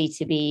really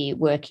to be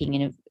working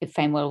in a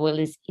framework. Well,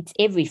 it's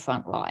every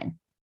front line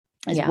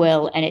as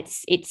well, and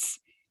it's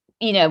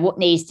what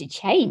needs to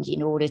change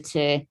in order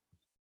to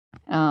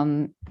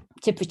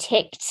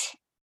protect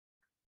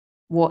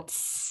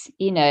what's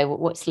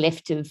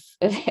left of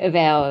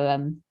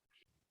our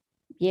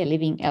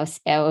living our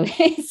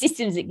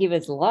systems that give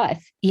us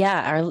life.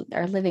 Our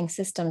living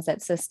systems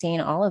that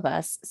sustain all of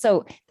us.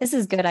 So this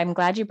is good. I'm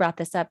glad you brought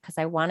this up, because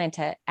I wanted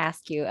to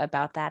ask you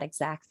about that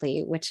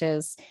exactly, which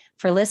is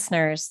for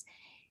listeners.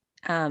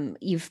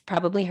 You've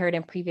probably heard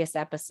in previous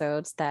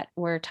episodes that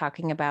we're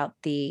talking about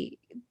the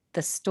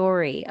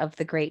story of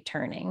the Great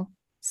Turning.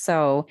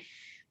 So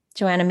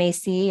Joanna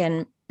Macy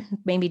and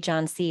maybe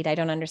John Seed, I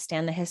don't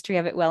understand the history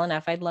of it well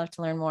enough. I'd love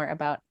to learn more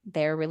about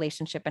their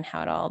relationship and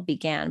how it all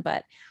began.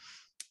 But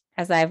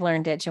as I've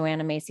learned it,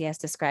 Joanna Macy has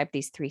described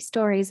these 3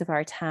 stories of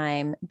our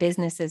time: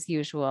 business as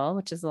usual,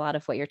 which is a lot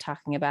of what you're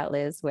talking about,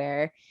 Liz,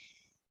 where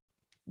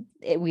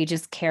we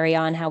just carry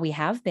on how we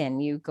have been.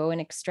 You go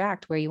and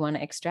extract where you want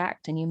to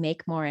extract, and you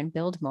make more and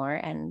build more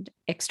and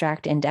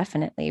extract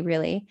indefinitely,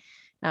 really.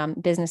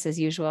 Business as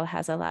usual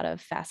has a lot of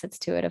facets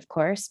to it, of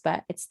course,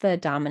 but it's the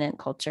dominant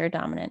culture,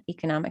 dominant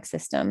economic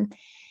system.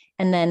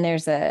 And then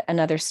there's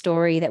another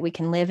story that we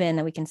can live in,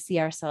 that we can see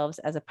ourselves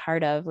as a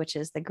part of, which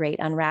is the great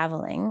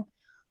unraveling,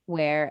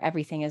 where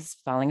everything is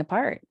falling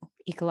apart,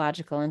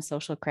 ecological and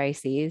social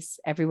crises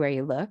everywhere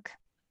you look.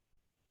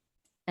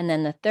 And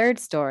then the third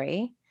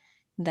story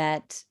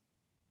that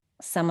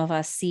some of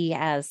us see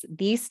as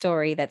the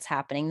story that's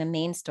happening, the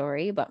main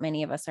story, but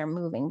many of us are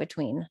moving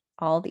between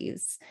all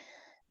these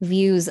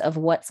views of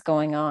what's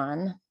going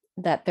on.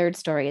 That third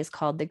story is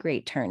called the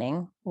Great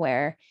Turning,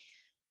 where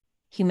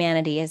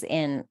humanity is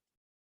in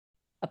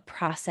a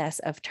process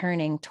of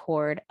turning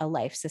toward a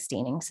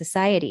life-sustaining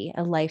society,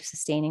 a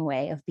life-sustaining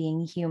way of being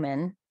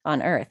human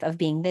on Earth, of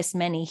being this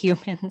many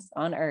humans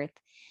on Earth.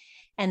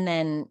 And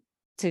then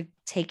to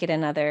take it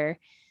another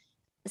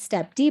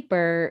step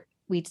deeper,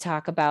 we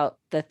talk about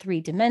the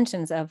 3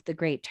 dimensions of the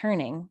Great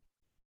Turning.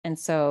 And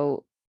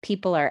so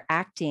people are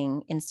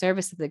acting in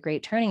service of the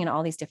Great Turning in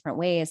all these different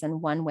ways.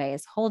 And one way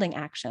is holding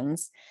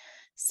actions.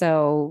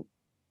 So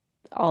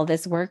all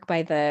this work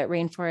by the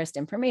Rainforest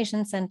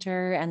Information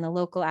Center and the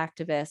local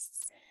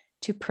activists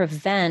to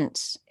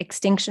prevent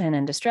extinction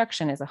and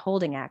destruction is a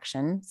holding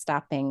action,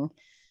 stopping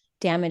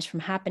damage from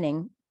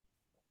happening.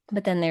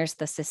 But then there's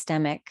the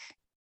systemic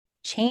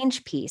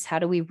change piece. How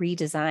do we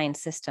redesign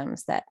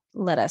systems that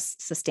let us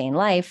sustain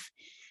life?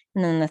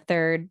 And then the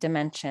third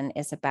dimension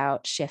is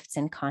about shifts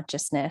in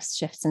consciousness,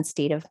 shifts in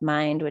state of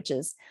mind, which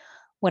is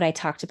what I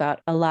talked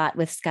about a lot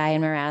with Sky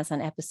and Miraz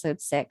on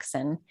episode 6.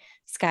 And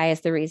Sky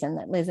is the reason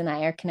that Liz and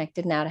I are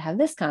connected now to have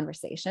this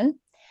conversation.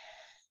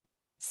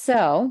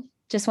 So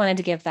just wanted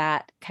to give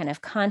that kind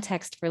of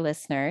context for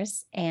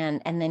listeners,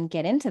 and then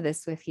get into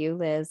this with you,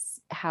 Liz,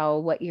 how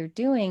what you're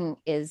doing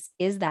is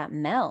that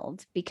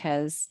meld,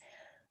 because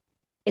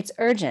it's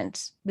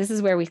urgent. This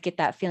is where we get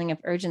that feeling of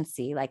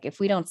urgency. Like, if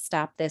we don't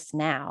stop this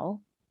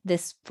now,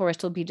 this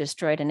forest will be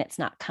destroyed and it's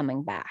not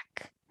coming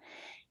back.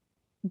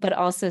 But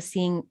also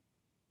seeing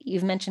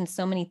you've mentioned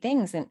so many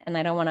things, and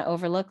I don't want to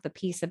overlook the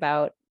piece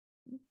about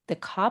the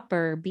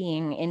copper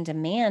being in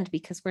demand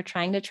because we're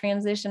trying to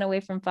transition away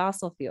from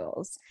fossil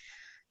fuels.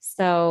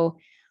 So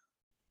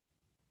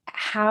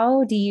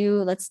how do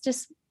you, let's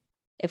just,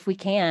 if we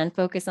can,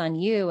 focus on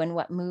you and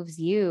what moves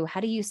you. How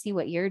do you see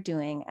what you're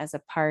doing as a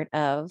part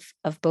of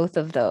both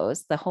of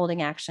those, the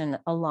holding action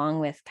along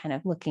with kind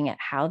of looking at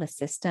how the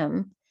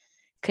system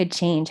could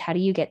change? How do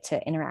you get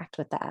to interact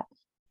with that?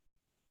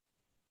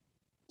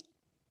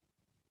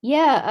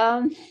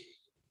 Yeah,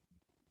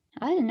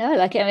 I don't know.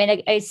 Like, I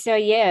mean, so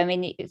yeah, I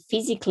mean,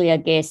 physically, I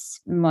guess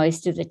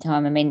most of the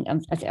time, I mean,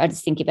 I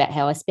just think about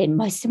how I spend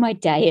most of my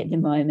day at the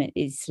moment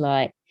is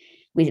like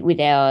with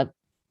our,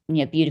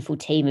 beautiful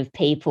team of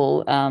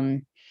people.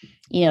 A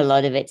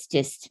lot of it's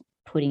just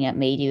putting out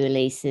media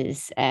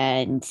releases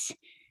and,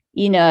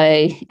 you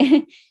know,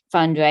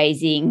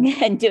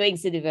 fundraising and doing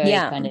sort of very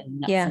kind of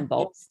nuts and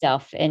bolts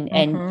stuff. And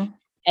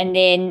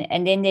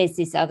then there's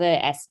this other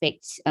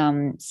aspect.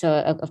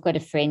 So I've got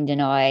a friend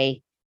and I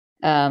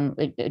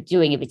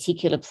doing a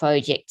particular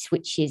project,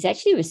 which is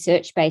actually a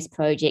research-based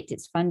project.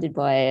 It's funded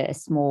by a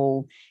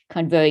small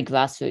kind of very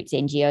grassroots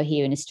NGO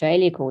here in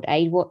Australia called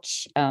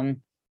AidWatch.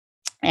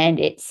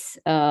 And it's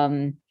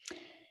a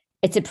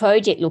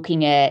project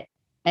looking at,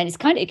 and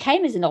it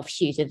came as an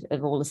offshoot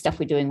of all the stuff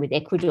we're doing with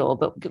Ecuador.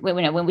 But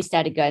when we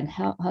started going,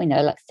 how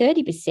like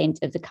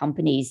 30% of the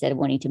companies that are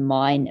wanting to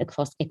mine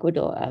across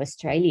Ecuador are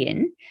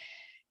Australian.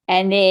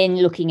 And then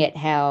looking at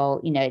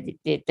how,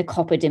 the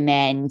copper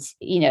demand,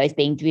 is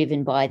being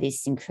driven by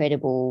this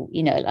incredible,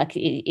 like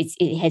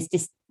it has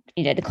just,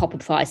 the copper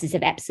prices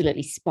have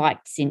absolutely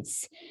spiked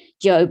since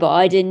Joe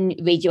Biden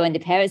rejoined the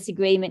Paris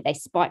Agreement. They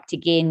spiked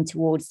again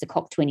towards the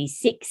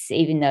COP26,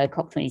 even though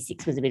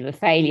COP26 was a bit of a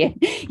failure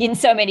in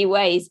so many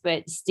ways.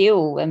 But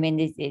still, I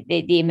mean,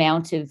 the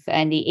amount of,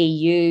 and the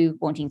EU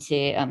wanting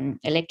to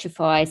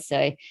electrify.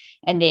 So,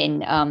 and then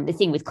the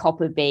thing with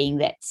copper being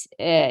that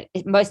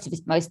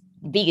most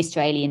big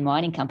Australian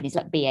mining companies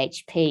like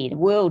BHP, the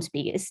world's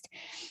biggest,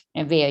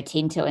 and Rio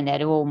Tinto, and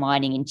that are all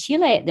mining in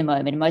Chile at the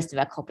moment. And most of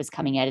our copper is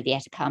coming out of the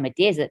Atacama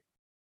Desert.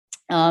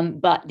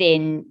 But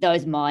then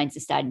those mines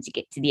are starting to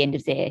get to the end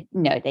of their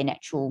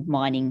natural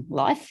mining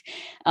life,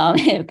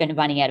 kind of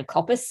running out of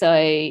copper.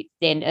 So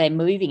then they're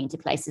moving into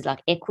places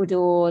like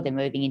Ecuador, they're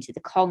moving into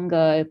the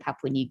Congo,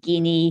 Papua New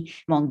Guinea,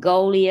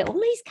 Mongolia,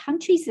 all these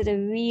countries that are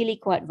really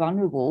quite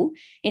vulnerable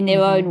in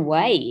their own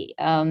way.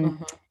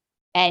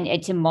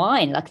 And to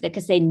mine, like,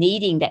 because they're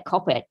needing that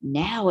copper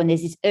now, and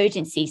there's this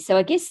urgency. So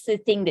I guess the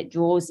thing that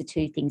draws the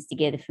two things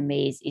together for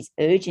me is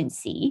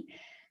urgency.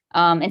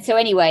 And so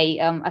anyway,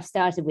 I've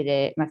started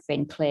with my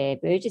friend Claire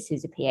Burgess,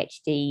 who's a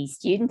PhD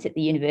student at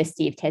the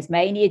University of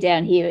Tasmania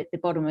down here at the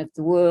bottom of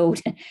the world,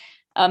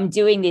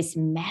 doing this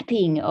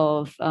mapping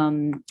of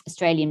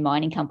Australian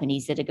mining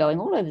companies that are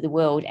going all over the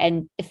world.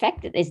 And the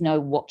fact that there's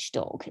no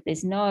watchdog,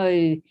 there's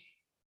no,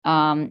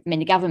 I mean,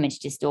 the government's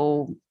just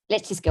all,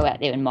 let's just go out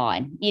there and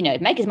mine,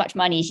 make as much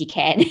money as you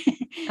can,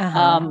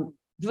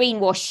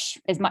 greenwash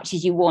as much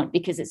as you want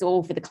because it's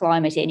all for the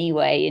climate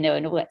anyway,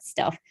 and all that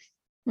stuff.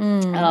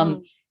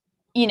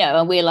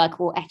 And we're like,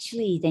 well,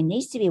 actually, there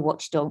needs to be a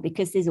watchdog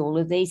because there's all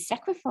of these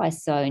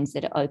sacrifice zones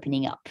that are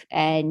opening up,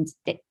 and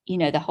that,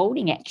 the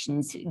holding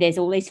actions, there's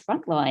all these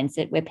front lines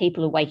where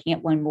people are waking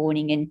up one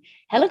morning and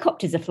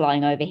helicopters are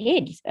flying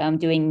overhead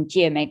doing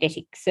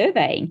geomagnetic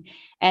surveying,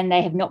 and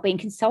they have not been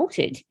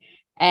consulted.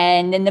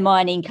 And then the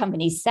mining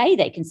companies say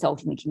they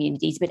consult in the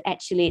communities, but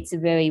actually it's a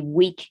very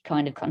weak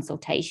kind of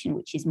consultation,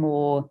 which is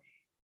more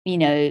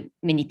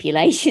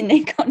manipulation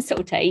than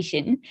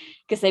consultation,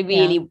 because they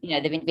really,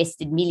 they've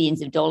invested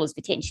millions of dollars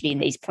potentially in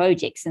these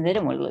projects and they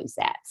don't want to lose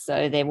that.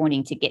 So they're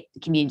wanting to get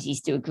the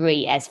communities to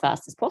agree as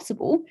fast as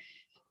possible.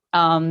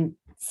 So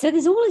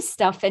there's all this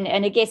stuff. And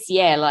I guess,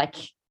 like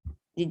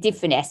the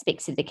different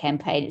aspects of the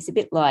campaign, it's a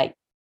bit like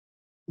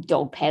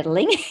dog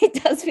paddling.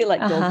 It does feel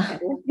like dog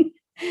paddling.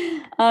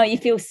 You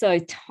feel so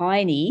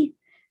tiny.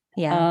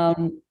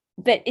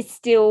 But it's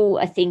still,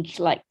 I think,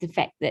 like the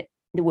fact that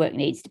the work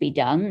needs to be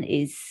done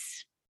it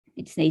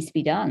just needs to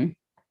be done.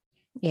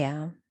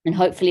 Yeah. And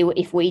hopefully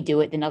if we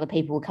do it, then other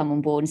people will come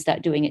on board and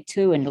start doing it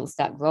too, and it'll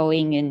start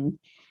growing, and,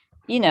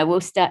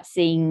 we'll start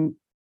seeing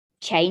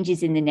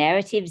changes in the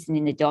narratives and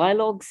in the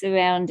dialogues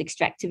around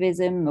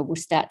extractivism, or we'll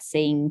start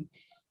seeing,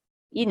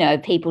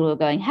 people who are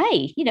going,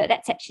 hey,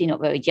 that's actually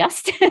not very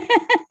just.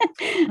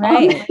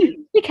 Right.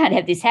 We can't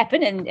have this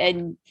happen.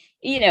 And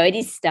it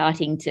is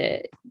starting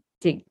to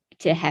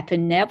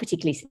happen now,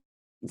 particularly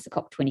since the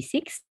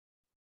COP26.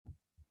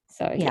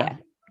 So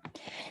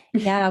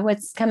yeah.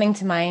 What's coming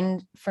to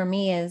mind for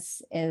me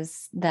is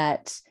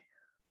that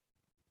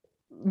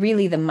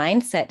really the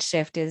mindset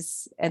shift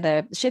is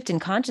the shift in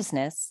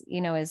consciousness,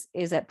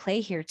 is at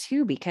play here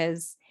too,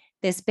 because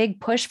this big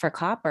push for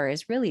copper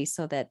is really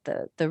so that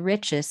the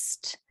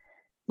richest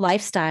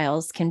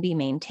lifestyles can be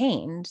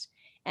maintained,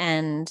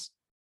 and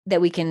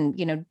that we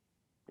can,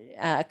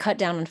 cut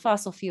down on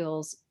fossil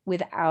fuels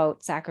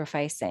without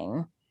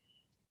sacrificing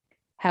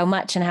how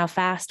much and how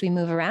fast we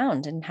move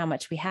around and how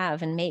much we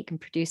have and make and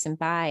produce and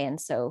buy.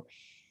 And so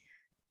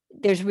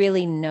there's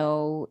really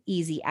no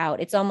easy out.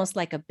 It's almost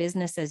like a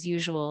business as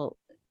usual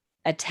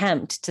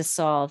attempt to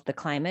solve the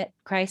climate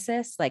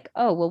crisis. Like,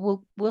 oh,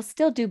 well, we'll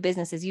still do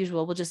business as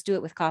usual. We'll just do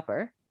it with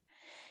copper,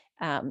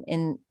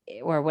 in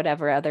or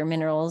whatever other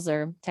minerals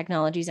or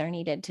technologies are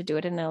needed to do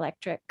it in an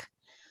electric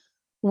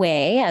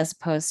way, as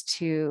opposed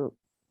to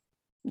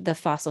the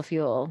fossil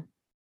fuel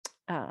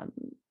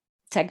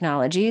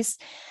technologies.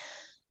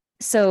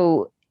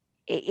 So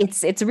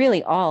it's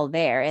really all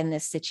there in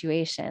this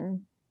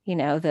situation. You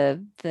know,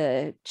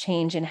 the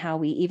change in how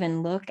we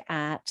even look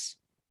at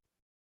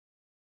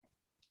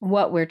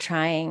what we're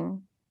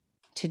trying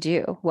to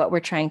do, what we're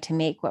trying to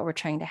make, what we're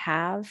trying to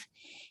have,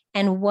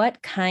 and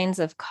what kinds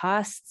of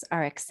costs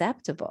are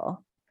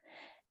acceptable.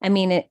 I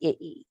mean,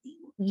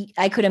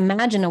 I could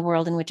imagine a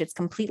world in which it's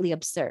completely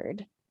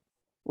absurd,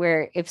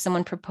 where if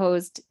someone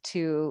proposed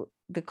to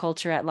the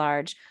culture at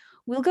large,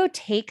 we'll go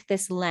take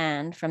this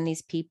land from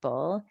these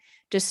people,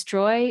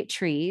 destroy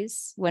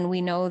trees, when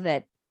we know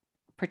that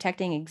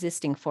protecting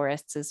existing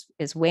forests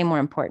is way more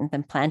important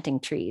than planting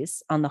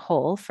trees on the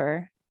whole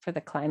for the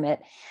climate.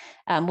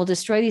 We'll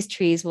destroy these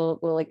trees.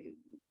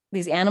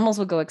 These animals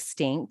will go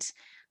extinct.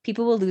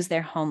 People will lose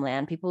their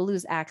homeland. People will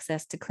lose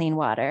access to clean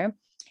water.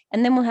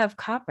 And then we'll have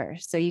copper,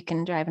 so you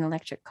can drive an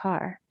electric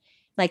car.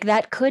 Like,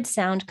 that could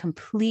sound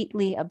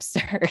completely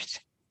absurd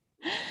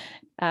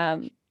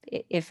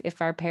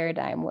if our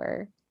paradigm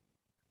were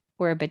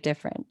a bit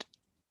different.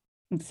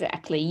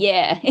 Exactly.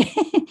 Yeah.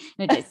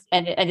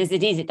 and as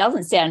it is, it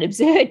doesn't sound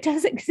absurd,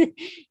 does it?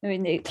 I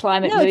mean, the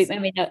climate movement. I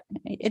mean,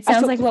 it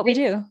sounds like what we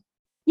do.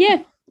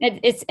 Yeah. And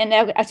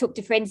I talk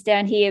to friends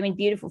down here. I mean,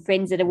 beautiful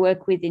friends that I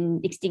work with in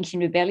Extinction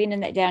Rebellion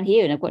and that down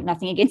here. And I've got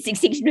nothing against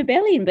Extinction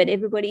Rebellion, but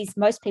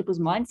most people's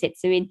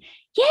mindsets are in,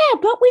 yeah,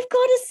 but we've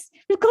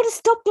got to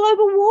stop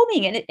global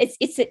warming. And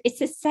it's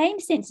the same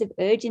sense of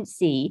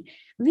urgency.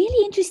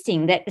 Really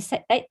interesting that,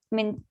 I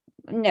mean,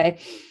 no,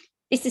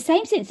 it's the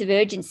same sense of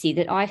urgency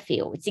that I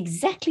feel. It's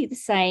exactly the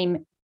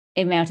same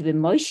amount of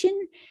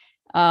emotion.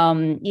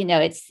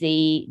 It's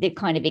the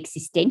kind of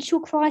existential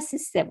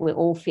crisis that we're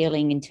all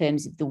feeling in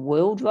terms of the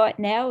world right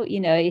now,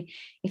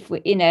 if we,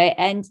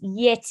 and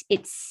yet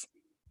it's,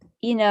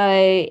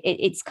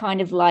 it's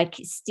kind of like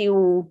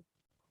still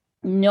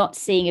not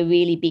seeing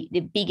the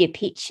bigger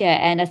picture.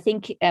 And I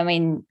think, I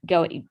mean,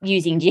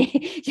 using,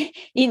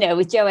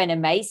 with Joanna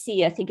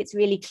Macy, I think it's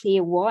really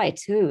clear why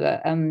too.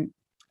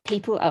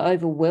 People are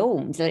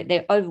overwhelmed.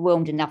 They're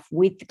overwhelmed enough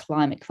with the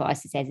climate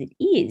crisis as it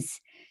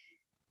is.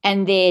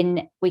 And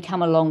then we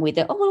come along with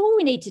it. Oh, well, all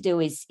we need to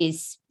do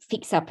is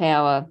fix up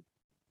our,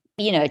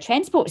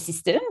 transport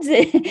systems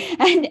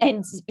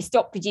and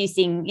stop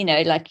producing,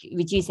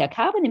 reduce our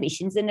carbon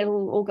emissions, and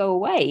it'll all go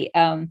away.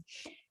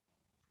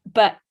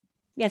 But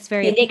yeah, it's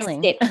very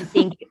appealing. Next step to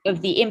think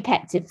of the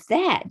impact of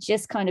that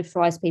just kind of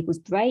fries people's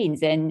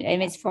brains, and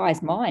it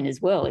fries mine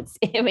as well. It's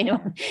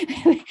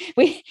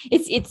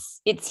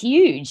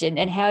huge,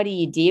 and how do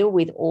you deal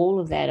with all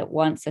of that at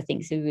once? I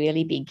think is a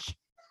really big,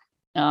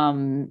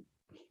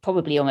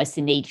 probably almost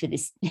a need for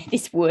this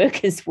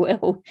work as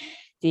well.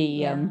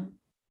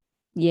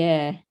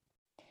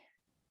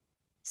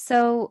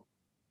 So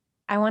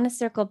I want to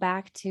circle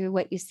back to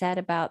what you said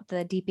about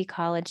the deep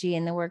ecology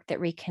and the work that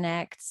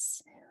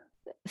reconnects,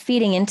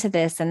 feeding into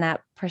this, and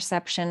that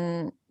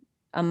perception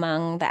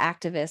among the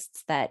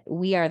activists that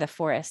we are the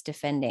forest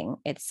defending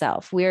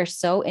itself. We are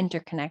so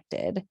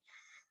interconnected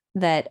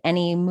that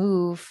any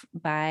move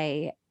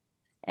by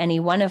any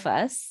one of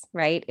us,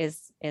 right,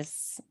 is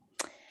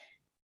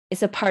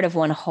a part of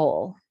one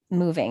whole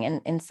moving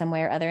in some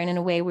way or other. And in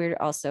a way, we're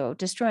also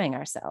destroying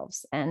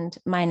ourselves and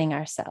mining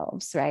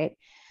ourselves, right?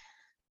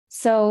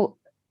 So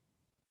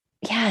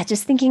yeah,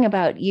 just thinking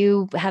about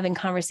you having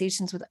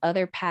conversations with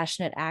other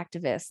passionate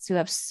activists who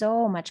have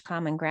so much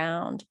common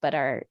ground, but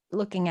are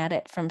looking at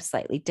it from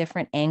slightly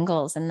different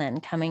angles and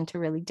then coming to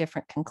really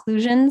different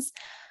conclusions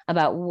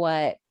about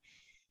what,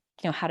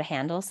 how to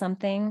handle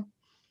something.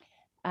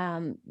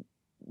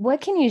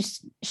 What can you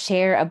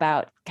share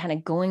about kind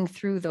of going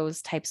through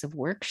those types of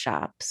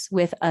workshops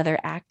with other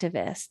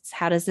activists?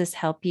 How does this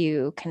help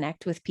you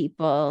connect with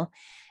people,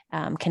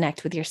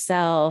 connect with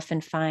yourself,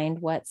 and find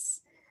what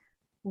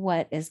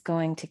is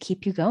going to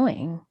keep you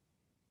going?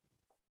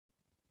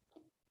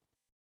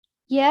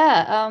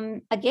 Yeah,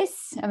 I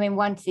guess, I mean,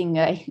 one thing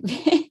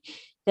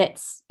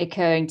that's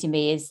occurring to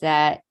me is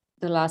that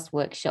the last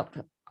workshop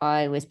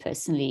I was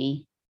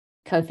personally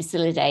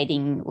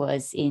co-facilitating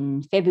was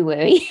in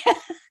February.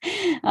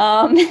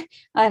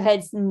 I've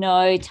had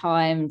no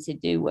time to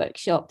do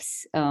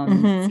workshops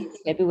since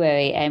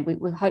February, and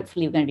we're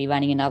hopefully going to be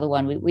running another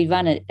one. We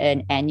run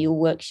an annual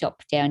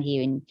workshop down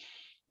here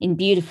in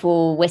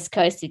beautiful west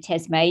coast of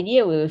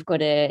Tasmania, where we've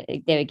got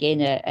a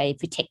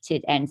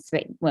protected and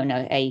threatened,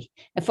 a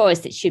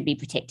forest that should be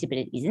protected, but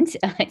it isn't.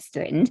 It's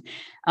threatened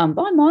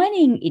by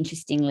mining,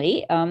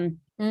 interestingly.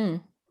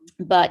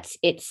 But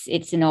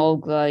it's an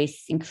old growth,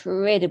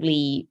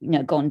 incredibly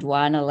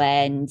Gondwana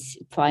land,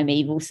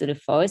 primeval sort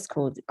of forest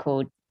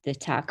called the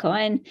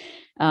Tarkine,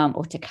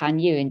 or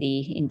Takanya in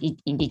the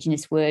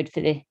indigenous word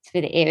for the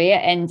area,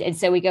 and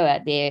so we go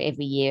out there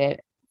every year,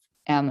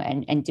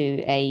 and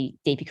do a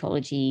deep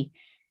ecology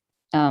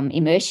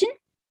immersion.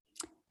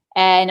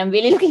 And I'm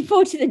really looking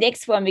forward to the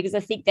next one, because I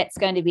think that's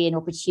going to be an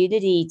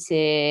opportunity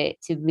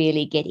to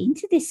really get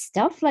into this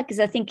stuff. Like, because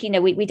I think,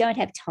 we don't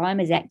have time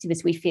as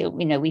activists.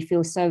 We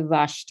feel so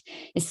rushed.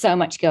 There's so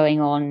much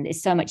going on.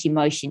 There's so much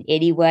emotion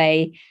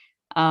anyway.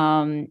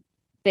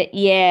 But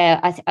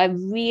yeah, I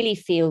really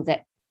feel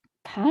that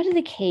part of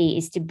the key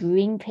is to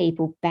bring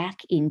people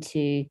back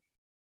into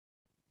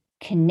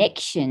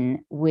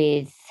connection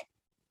with,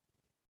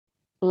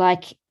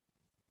 like,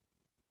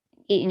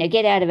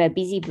 get out of our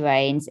busy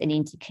brains and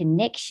into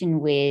connection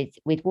with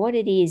what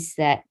it is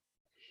that,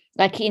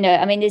 like,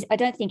 I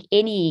don't think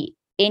any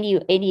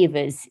of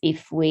us,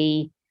 if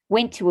we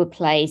went to a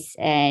place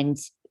and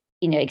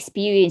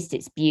experienced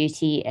its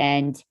beauty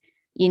and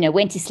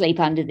went to sleep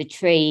under the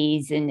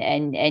trees and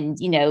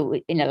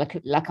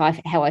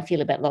how I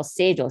feel about Los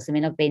Cedros. I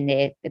mean, I've been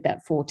there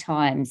about 4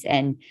 times,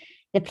 and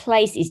the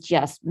place is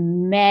just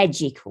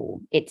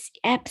magical. It's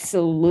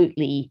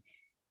absolutely,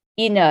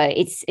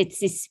 it's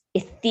this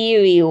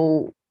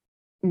ethereal,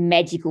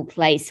 magical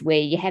place where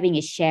you're having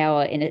a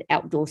shower in an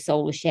outdoor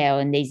solar shower,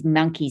 and these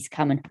monkeys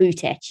come and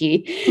hoot at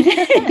you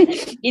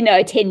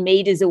 10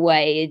 meters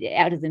away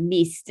out of the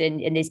mist,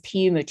 and there's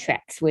puma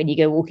tracks when you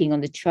go walking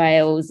on the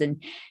trails,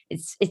 and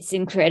it's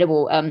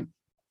incredible.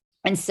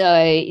 And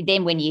so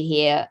then when you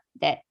hear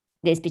that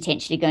there's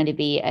potentially going to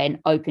be an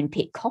open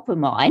pit copper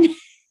mine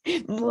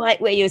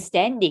right where you're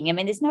standing, I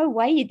mean, there's no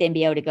way you'd then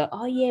be able to go,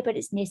 oh yeah, but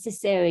it's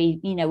necessary,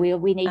 we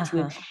need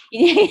to,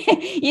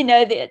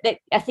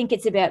 I think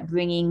it's about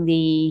bringing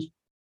the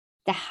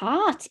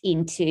heart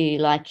into,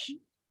 like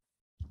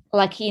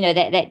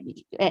that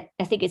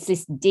I think it's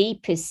this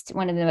deepest,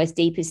 one of the most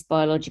deepest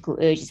biological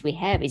urges we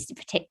have is to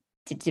protect,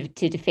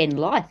 to defend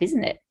life,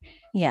 isn't it?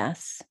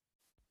 Yes.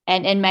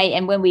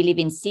 And when we live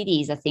in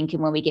cities, I think,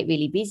 and when we get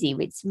really busy,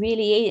 it's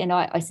really, and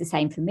it's the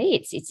same for me,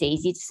 it's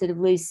easy to sort of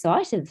lose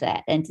sight of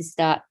that and to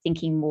start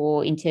thinking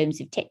more in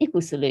terms of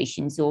technical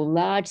solutions or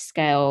large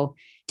scale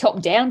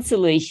top down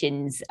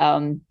solutions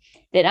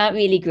that aren't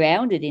really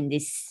grounded in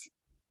this,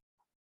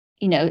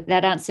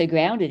 that aren't so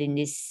grounded in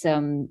this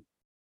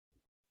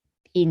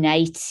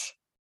innate,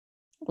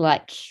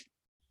 like,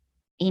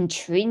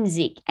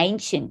 intrinsic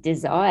ancient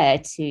desire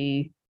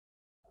to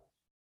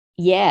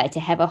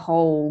have a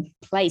whole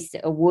place,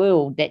 a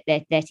world that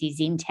is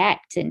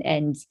intact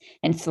and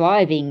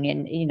thriving,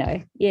 and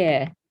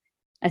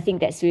I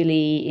think that's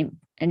really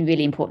a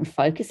really important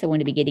focus I want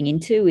to be getting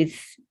into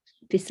with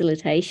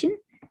facilitation.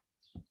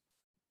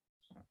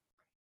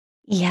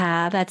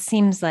 Yeah, that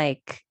seems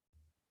like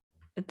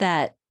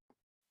that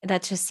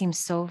just seems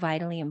so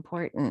vitally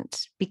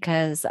important,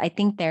 because I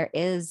think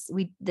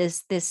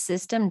this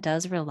system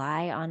does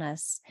rely on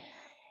us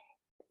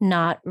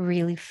not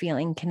really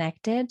feeling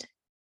connected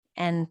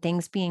and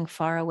things being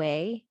far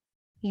away.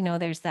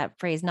 There's that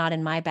phrase, not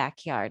in my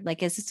backyard.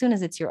 Like, as soon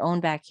as it's your own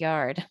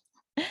backyard,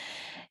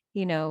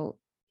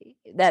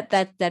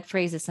 that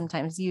phrase is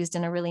sometimes used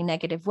in a really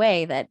negative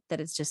way, that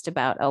it's just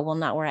about, oh, well,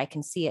 not where I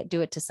can see it, do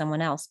it to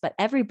someone else. But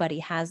everybody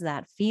has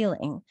that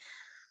feeling,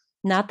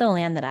 not the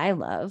land that I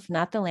love,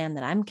 not the land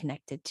that I'm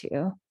connected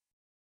to.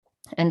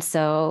 And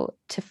so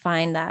to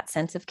find that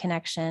sense of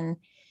connection,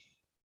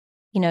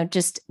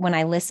 just when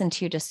I listen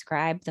to you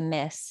describe the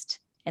mist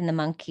and the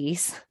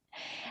monkeys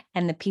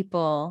and the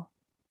people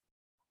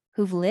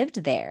who've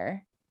lived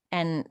there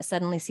and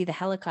suddenly see the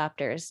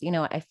helicopters,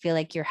 I feel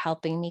like you're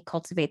helping me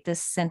cultivate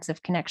this sense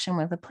of connection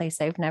with a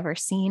place I've never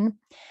seen.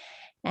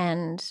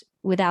 And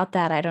without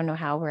that, I don't know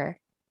how we're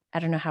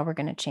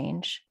going to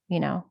change,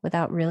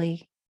 without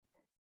really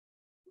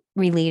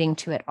relating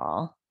to it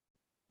all.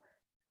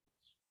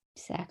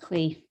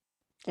 Exactly.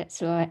 That's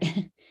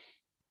right.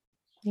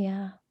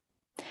 Yeah.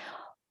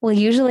 Well,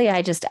 usually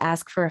I just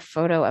ask for a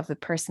photo of the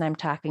person I'm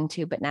talking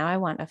to, but now I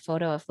want a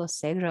photo of Los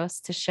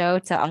Cedros to show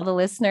to all the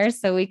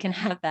listeners so we can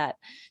have that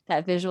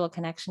visual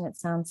connection. It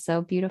sounds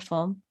so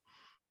beautiful.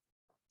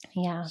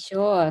 Yeah.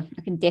 Sure.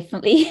 I can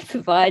definitely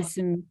provide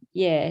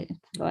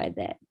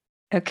that.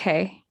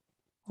 Okay.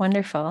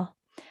 Wonderful.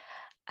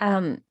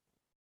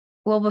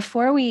 Well,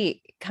 before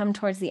we come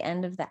towards the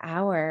end of the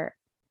hour,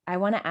 I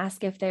want to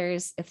ask if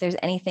there's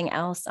anything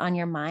else on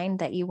your mind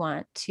that you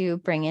want to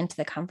bring into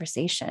the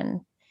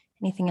conversation.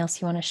 Anything else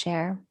you want to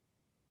share?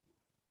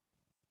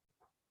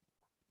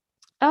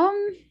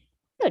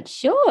 Not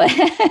sure.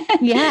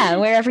 Yeah,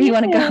 wherever you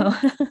want to go.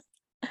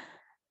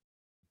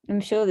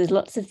 I'm sure there's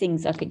lots of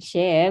things I could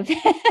share.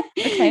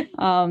 Okay.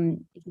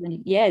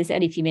 There's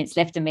only a few minutes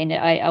left. I mean,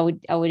 I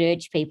would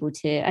urge people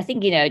to, I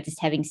think,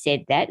 just having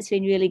said that, it's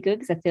been really good,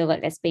 because I feel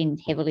like that's been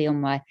heavily on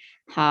my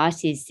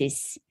heart, is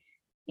this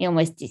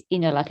almost,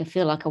 like I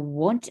feel like I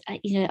want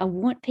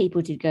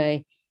people to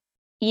go,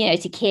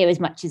 to care as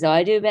much as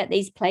I do about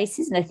these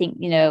places. And I think,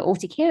 or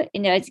to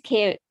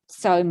care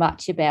so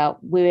much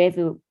about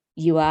wherever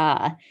you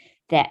are,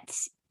 that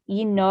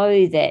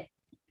that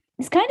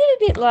it's kind of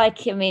a bit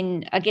like, I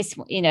mean, I guess,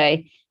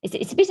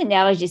 it's a bit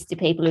analogous to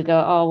people who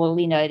go, oh, well,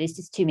 there's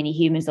just too many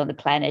humans on the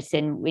planet,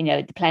 and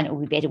the planet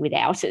will be better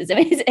without us. I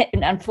mean,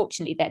 and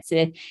unfortunately, that's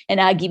an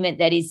argument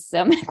that is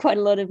quite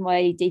a lot of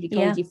my deep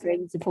ecology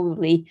friends are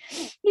probably,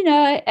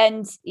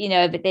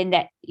 but then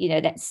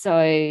that's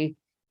so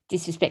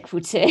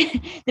disrespectful to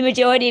the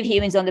majority of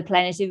humans on the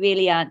planet who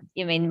really aren't.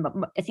 I mean,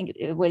 I think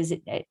it was,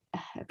 I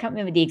can't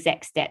remember the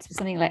exact stats, but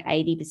something like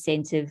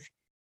 80% of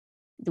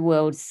the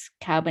world's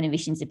carbon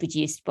emissions are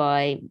produced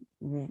by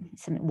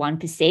some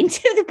 1%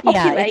 of the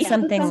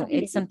population.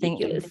 It's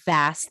something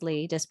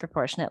vastly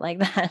disproportionate like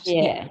that.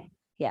 Yeah.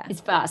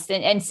 It's vast.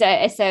 And so,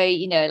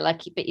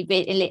 like, but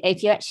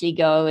if you actually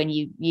go and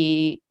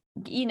I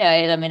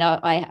mean,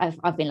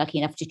 I've been lucky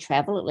enough to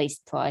travel, at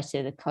least prior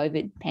to the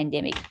COVID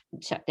pandemic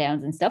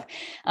shutdowns and stuff,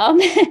 and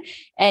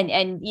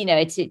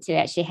to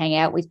actually hang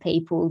out with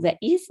people that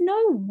there's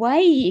no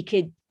way you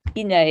could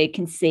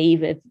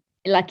conceive of,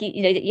 like,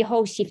 your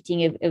whole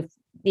shifting of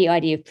the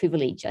idea of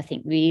privilege, I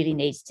think, really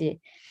needs to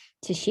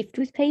shift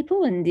with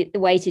people, and the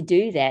way to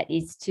do that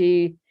is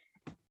to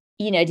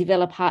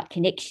develop heart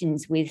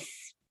connections with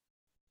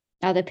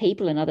other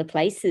people and other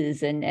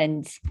places,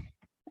 and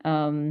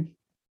that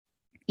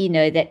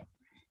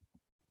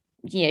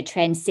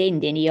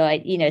transcend any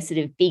sort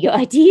of big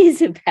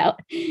ideas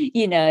about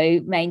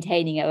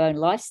maintaining our own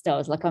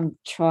lifestyles. Like, I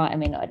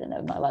mean, I don't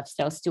know, my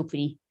lifestyle's still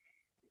pretty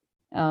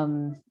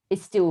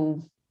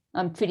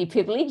I'm pretty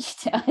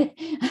privileged.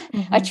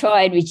 I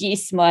try and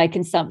reduce my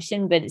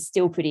consumption, but it's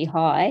still pretty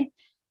high.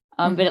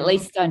 But at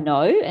least I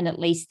know, and at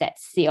least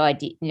that's the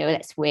idea,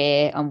 that's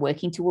where I'm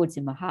working towards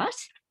in my heart.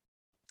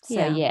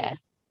 So yeah.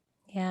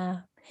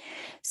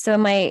 So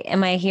am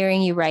I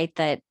hearing you right,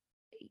 that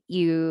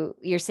you're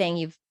saying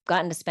you've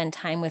gotten to spend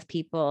time with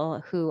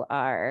people who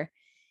are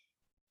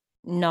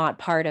not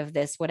part of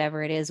this,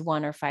 whatever it is,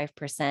 1 or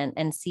 5%,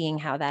 and seeing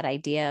how that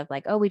idea of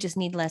like, oh, we just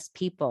need less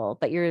people,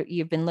 but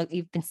you've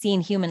been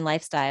seeing human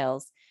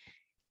lifestyles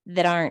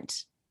that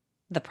aren't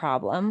the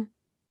problem,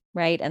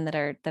 right? And that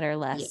are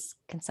less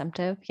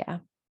consumptive. Yeah.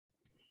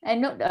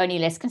 And not only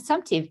less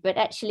consumptive, but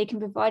actually can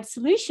provide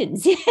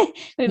solutions.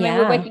 We're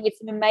working with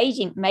some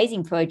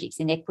amazing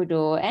projects in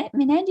Ecuador, and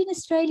in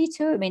Australia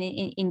too. I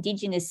mean,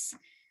 Indigenous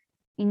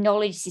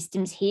knowledge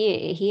systems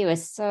here are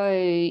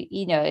so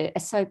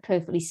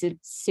perfectly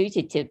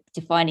suited to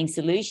finding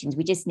solutions.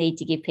 We just need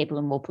to give people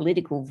a more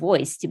political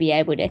voice to be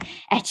able to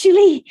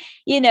actually,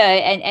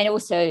 and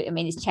also, I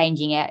mean, it's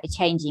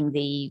changing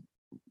the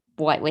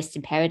white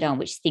Western paradigm,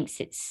 which thinks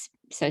it's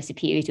so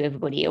superior to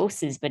everybody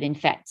else's, but in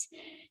fact,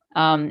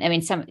 I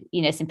mean, some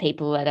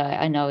people that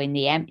I know in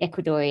the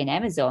Ecuadorian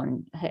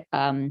Amazon,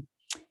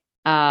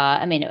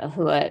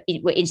 who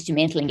were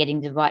instrumental in getting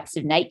the rights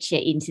of nature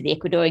into the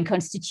Ecuadorian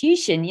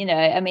constitution.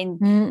 I mean,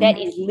 that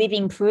is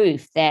living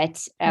proof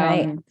that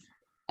a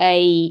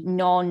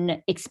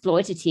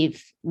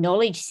non-exploitative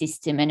knowledge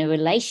system and a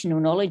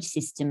relational knowledge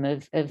system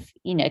of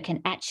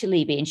can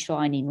actually be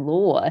enshrined in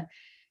law.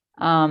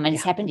 And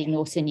it's happened in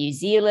also New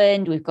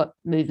Zealand. We've got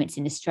movements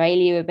in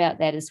Australia about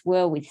that as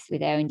well, with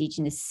our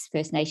Indigenous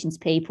First Nations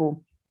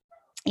people.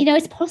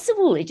 It's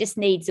possible. It just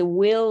needs a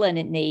will, and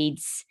it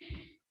needs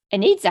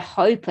a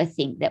hope, I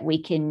think, that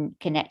we can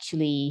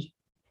actually,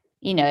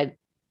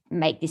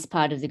 make this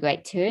part of the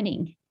great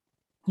turning.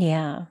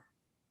 Yeah.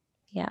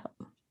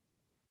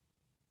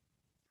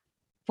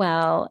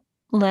 Well,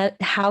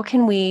 how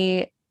can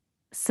we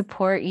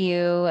support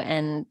you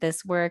and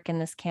this work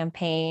and this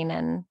campaign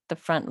and the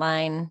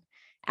frontline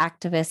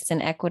activists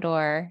in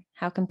Ecuador?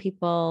 How can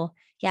people,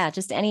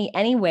 just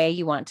any way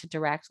you want to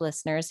direct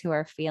listeners who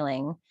are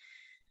feeling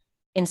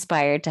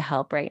inspired to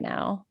help right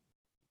now?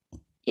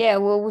 Yeah,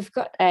 well, we've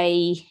got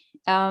we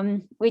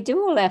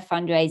do all our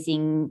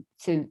fundraising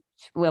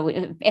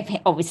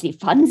obviously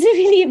funds are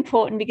really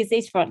important, because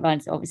these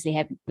frontlines obviously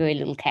have very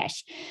little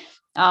cash.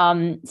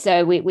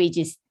 So we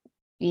just,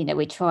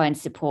 we try and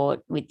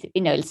support with,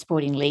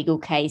 supporting legal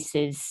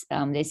cases.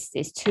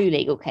 There's 2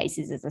 legal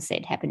cases, as I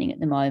said, happening at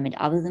the moment,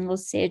 other than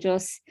Los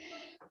Cedros.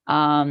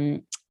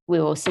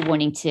 We're also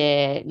wanting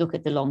to look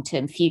at the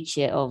long-term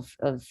future of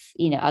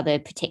other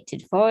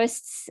protected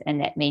forests, and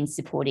that means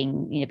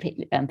supporting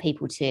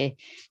people to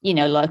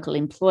local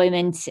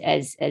employment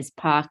as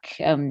park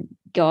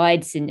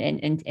guides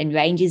and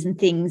rangers and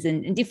things,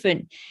 and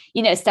different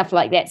stuff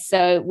like that.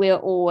 So we're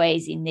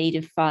always in need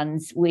of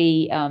funds.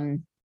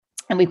 And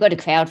we've got a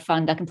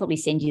crowdfund. I can probably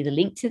send you the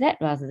link to that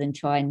rather than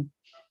try and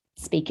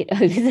speak it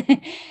over there.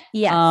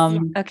 Yes.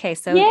 Okay.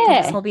 So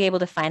we'll be able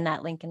to find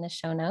that link in the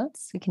show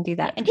notes. We can do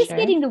that. And just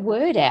getting the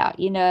word out,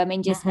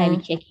 maybe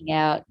checking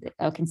out,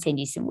 I can send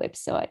you some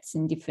websites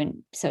and different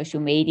social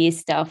media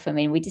stuff. I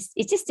mean, it's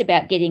just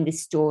about getting the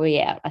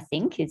story out. I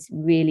think it's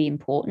really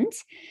important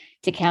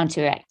to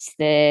counteract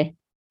the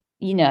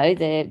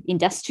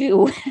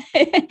industrial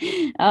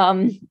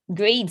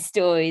greed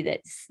story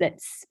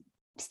that's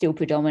still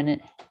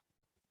predominant.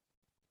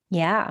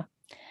 Yeah.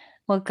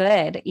 Well,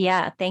 good.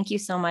 Yeah. Thank you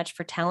so much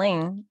for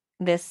telling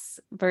this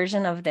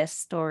version of this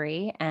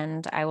story.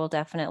 And I will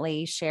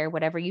definitely share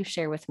whatever you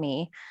share with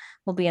me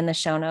will be in the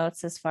show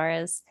notes, as far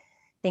as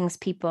things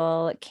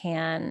people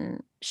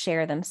can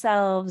share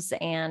themselves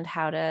and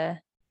how to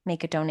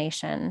make a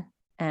donation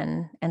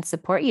and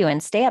support you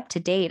and stay up to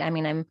date. I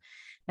mean,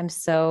 I'm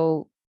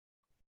so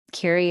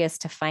curious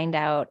to find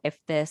out if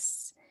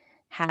this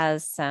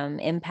has some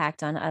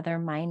impact on other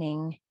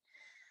mining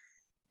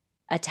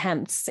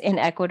attempts in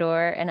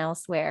Ecuador and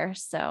elsewhere.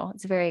 So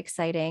it's very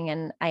exciting.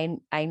 And I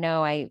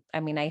know, I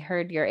mean, I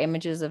heard your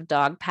images of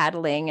dog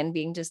paddling and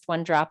being just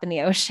one drop in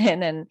the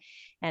ocean,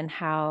 and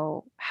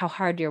how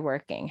hard you're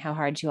working, how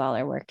hard you all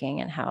are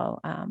working, and how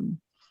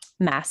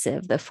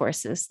massive the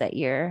forces that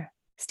you're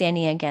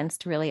standing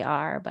against really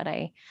are. But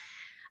I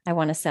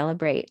want to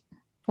celebrate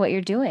what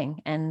you're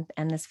doing and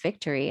this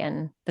victory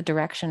and the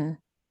direction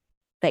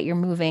that you're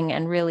moving,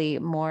 and really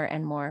more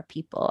and more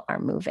people are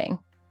moving.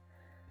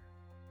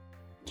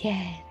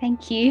 Yeah,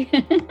 thank you.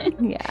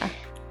 Yeah.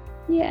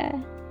 Yeah.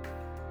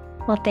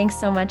 Well, thanks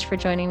so much for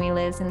joining me,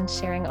 Liz, and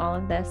sharing all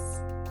of this.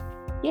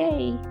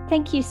 Yay.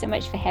 Thank you so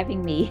much for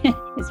having me.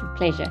 It's a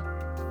pleasure.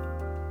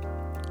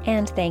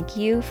 And thank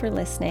you for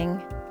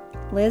listening.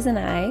 Liz and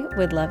I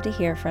would love to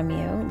hear from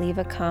you. Leave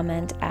a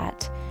comment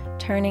at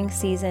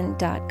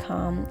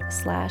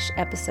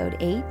turningseason.com/episode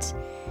 8.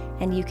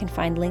 And you can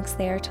find links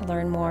there to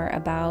learn more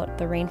about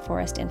the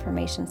Rainforest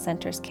Information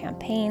Center's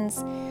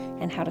campaigns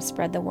and how to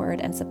spread the word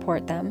and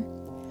support them.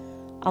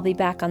 I'll be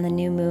back on the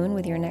new moon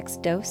with your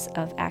next dose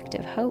of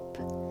active hope.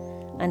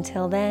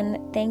 Until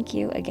then, thank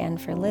you again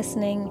for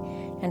listening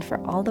and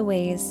for all the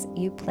ways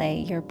you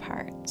play your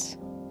part.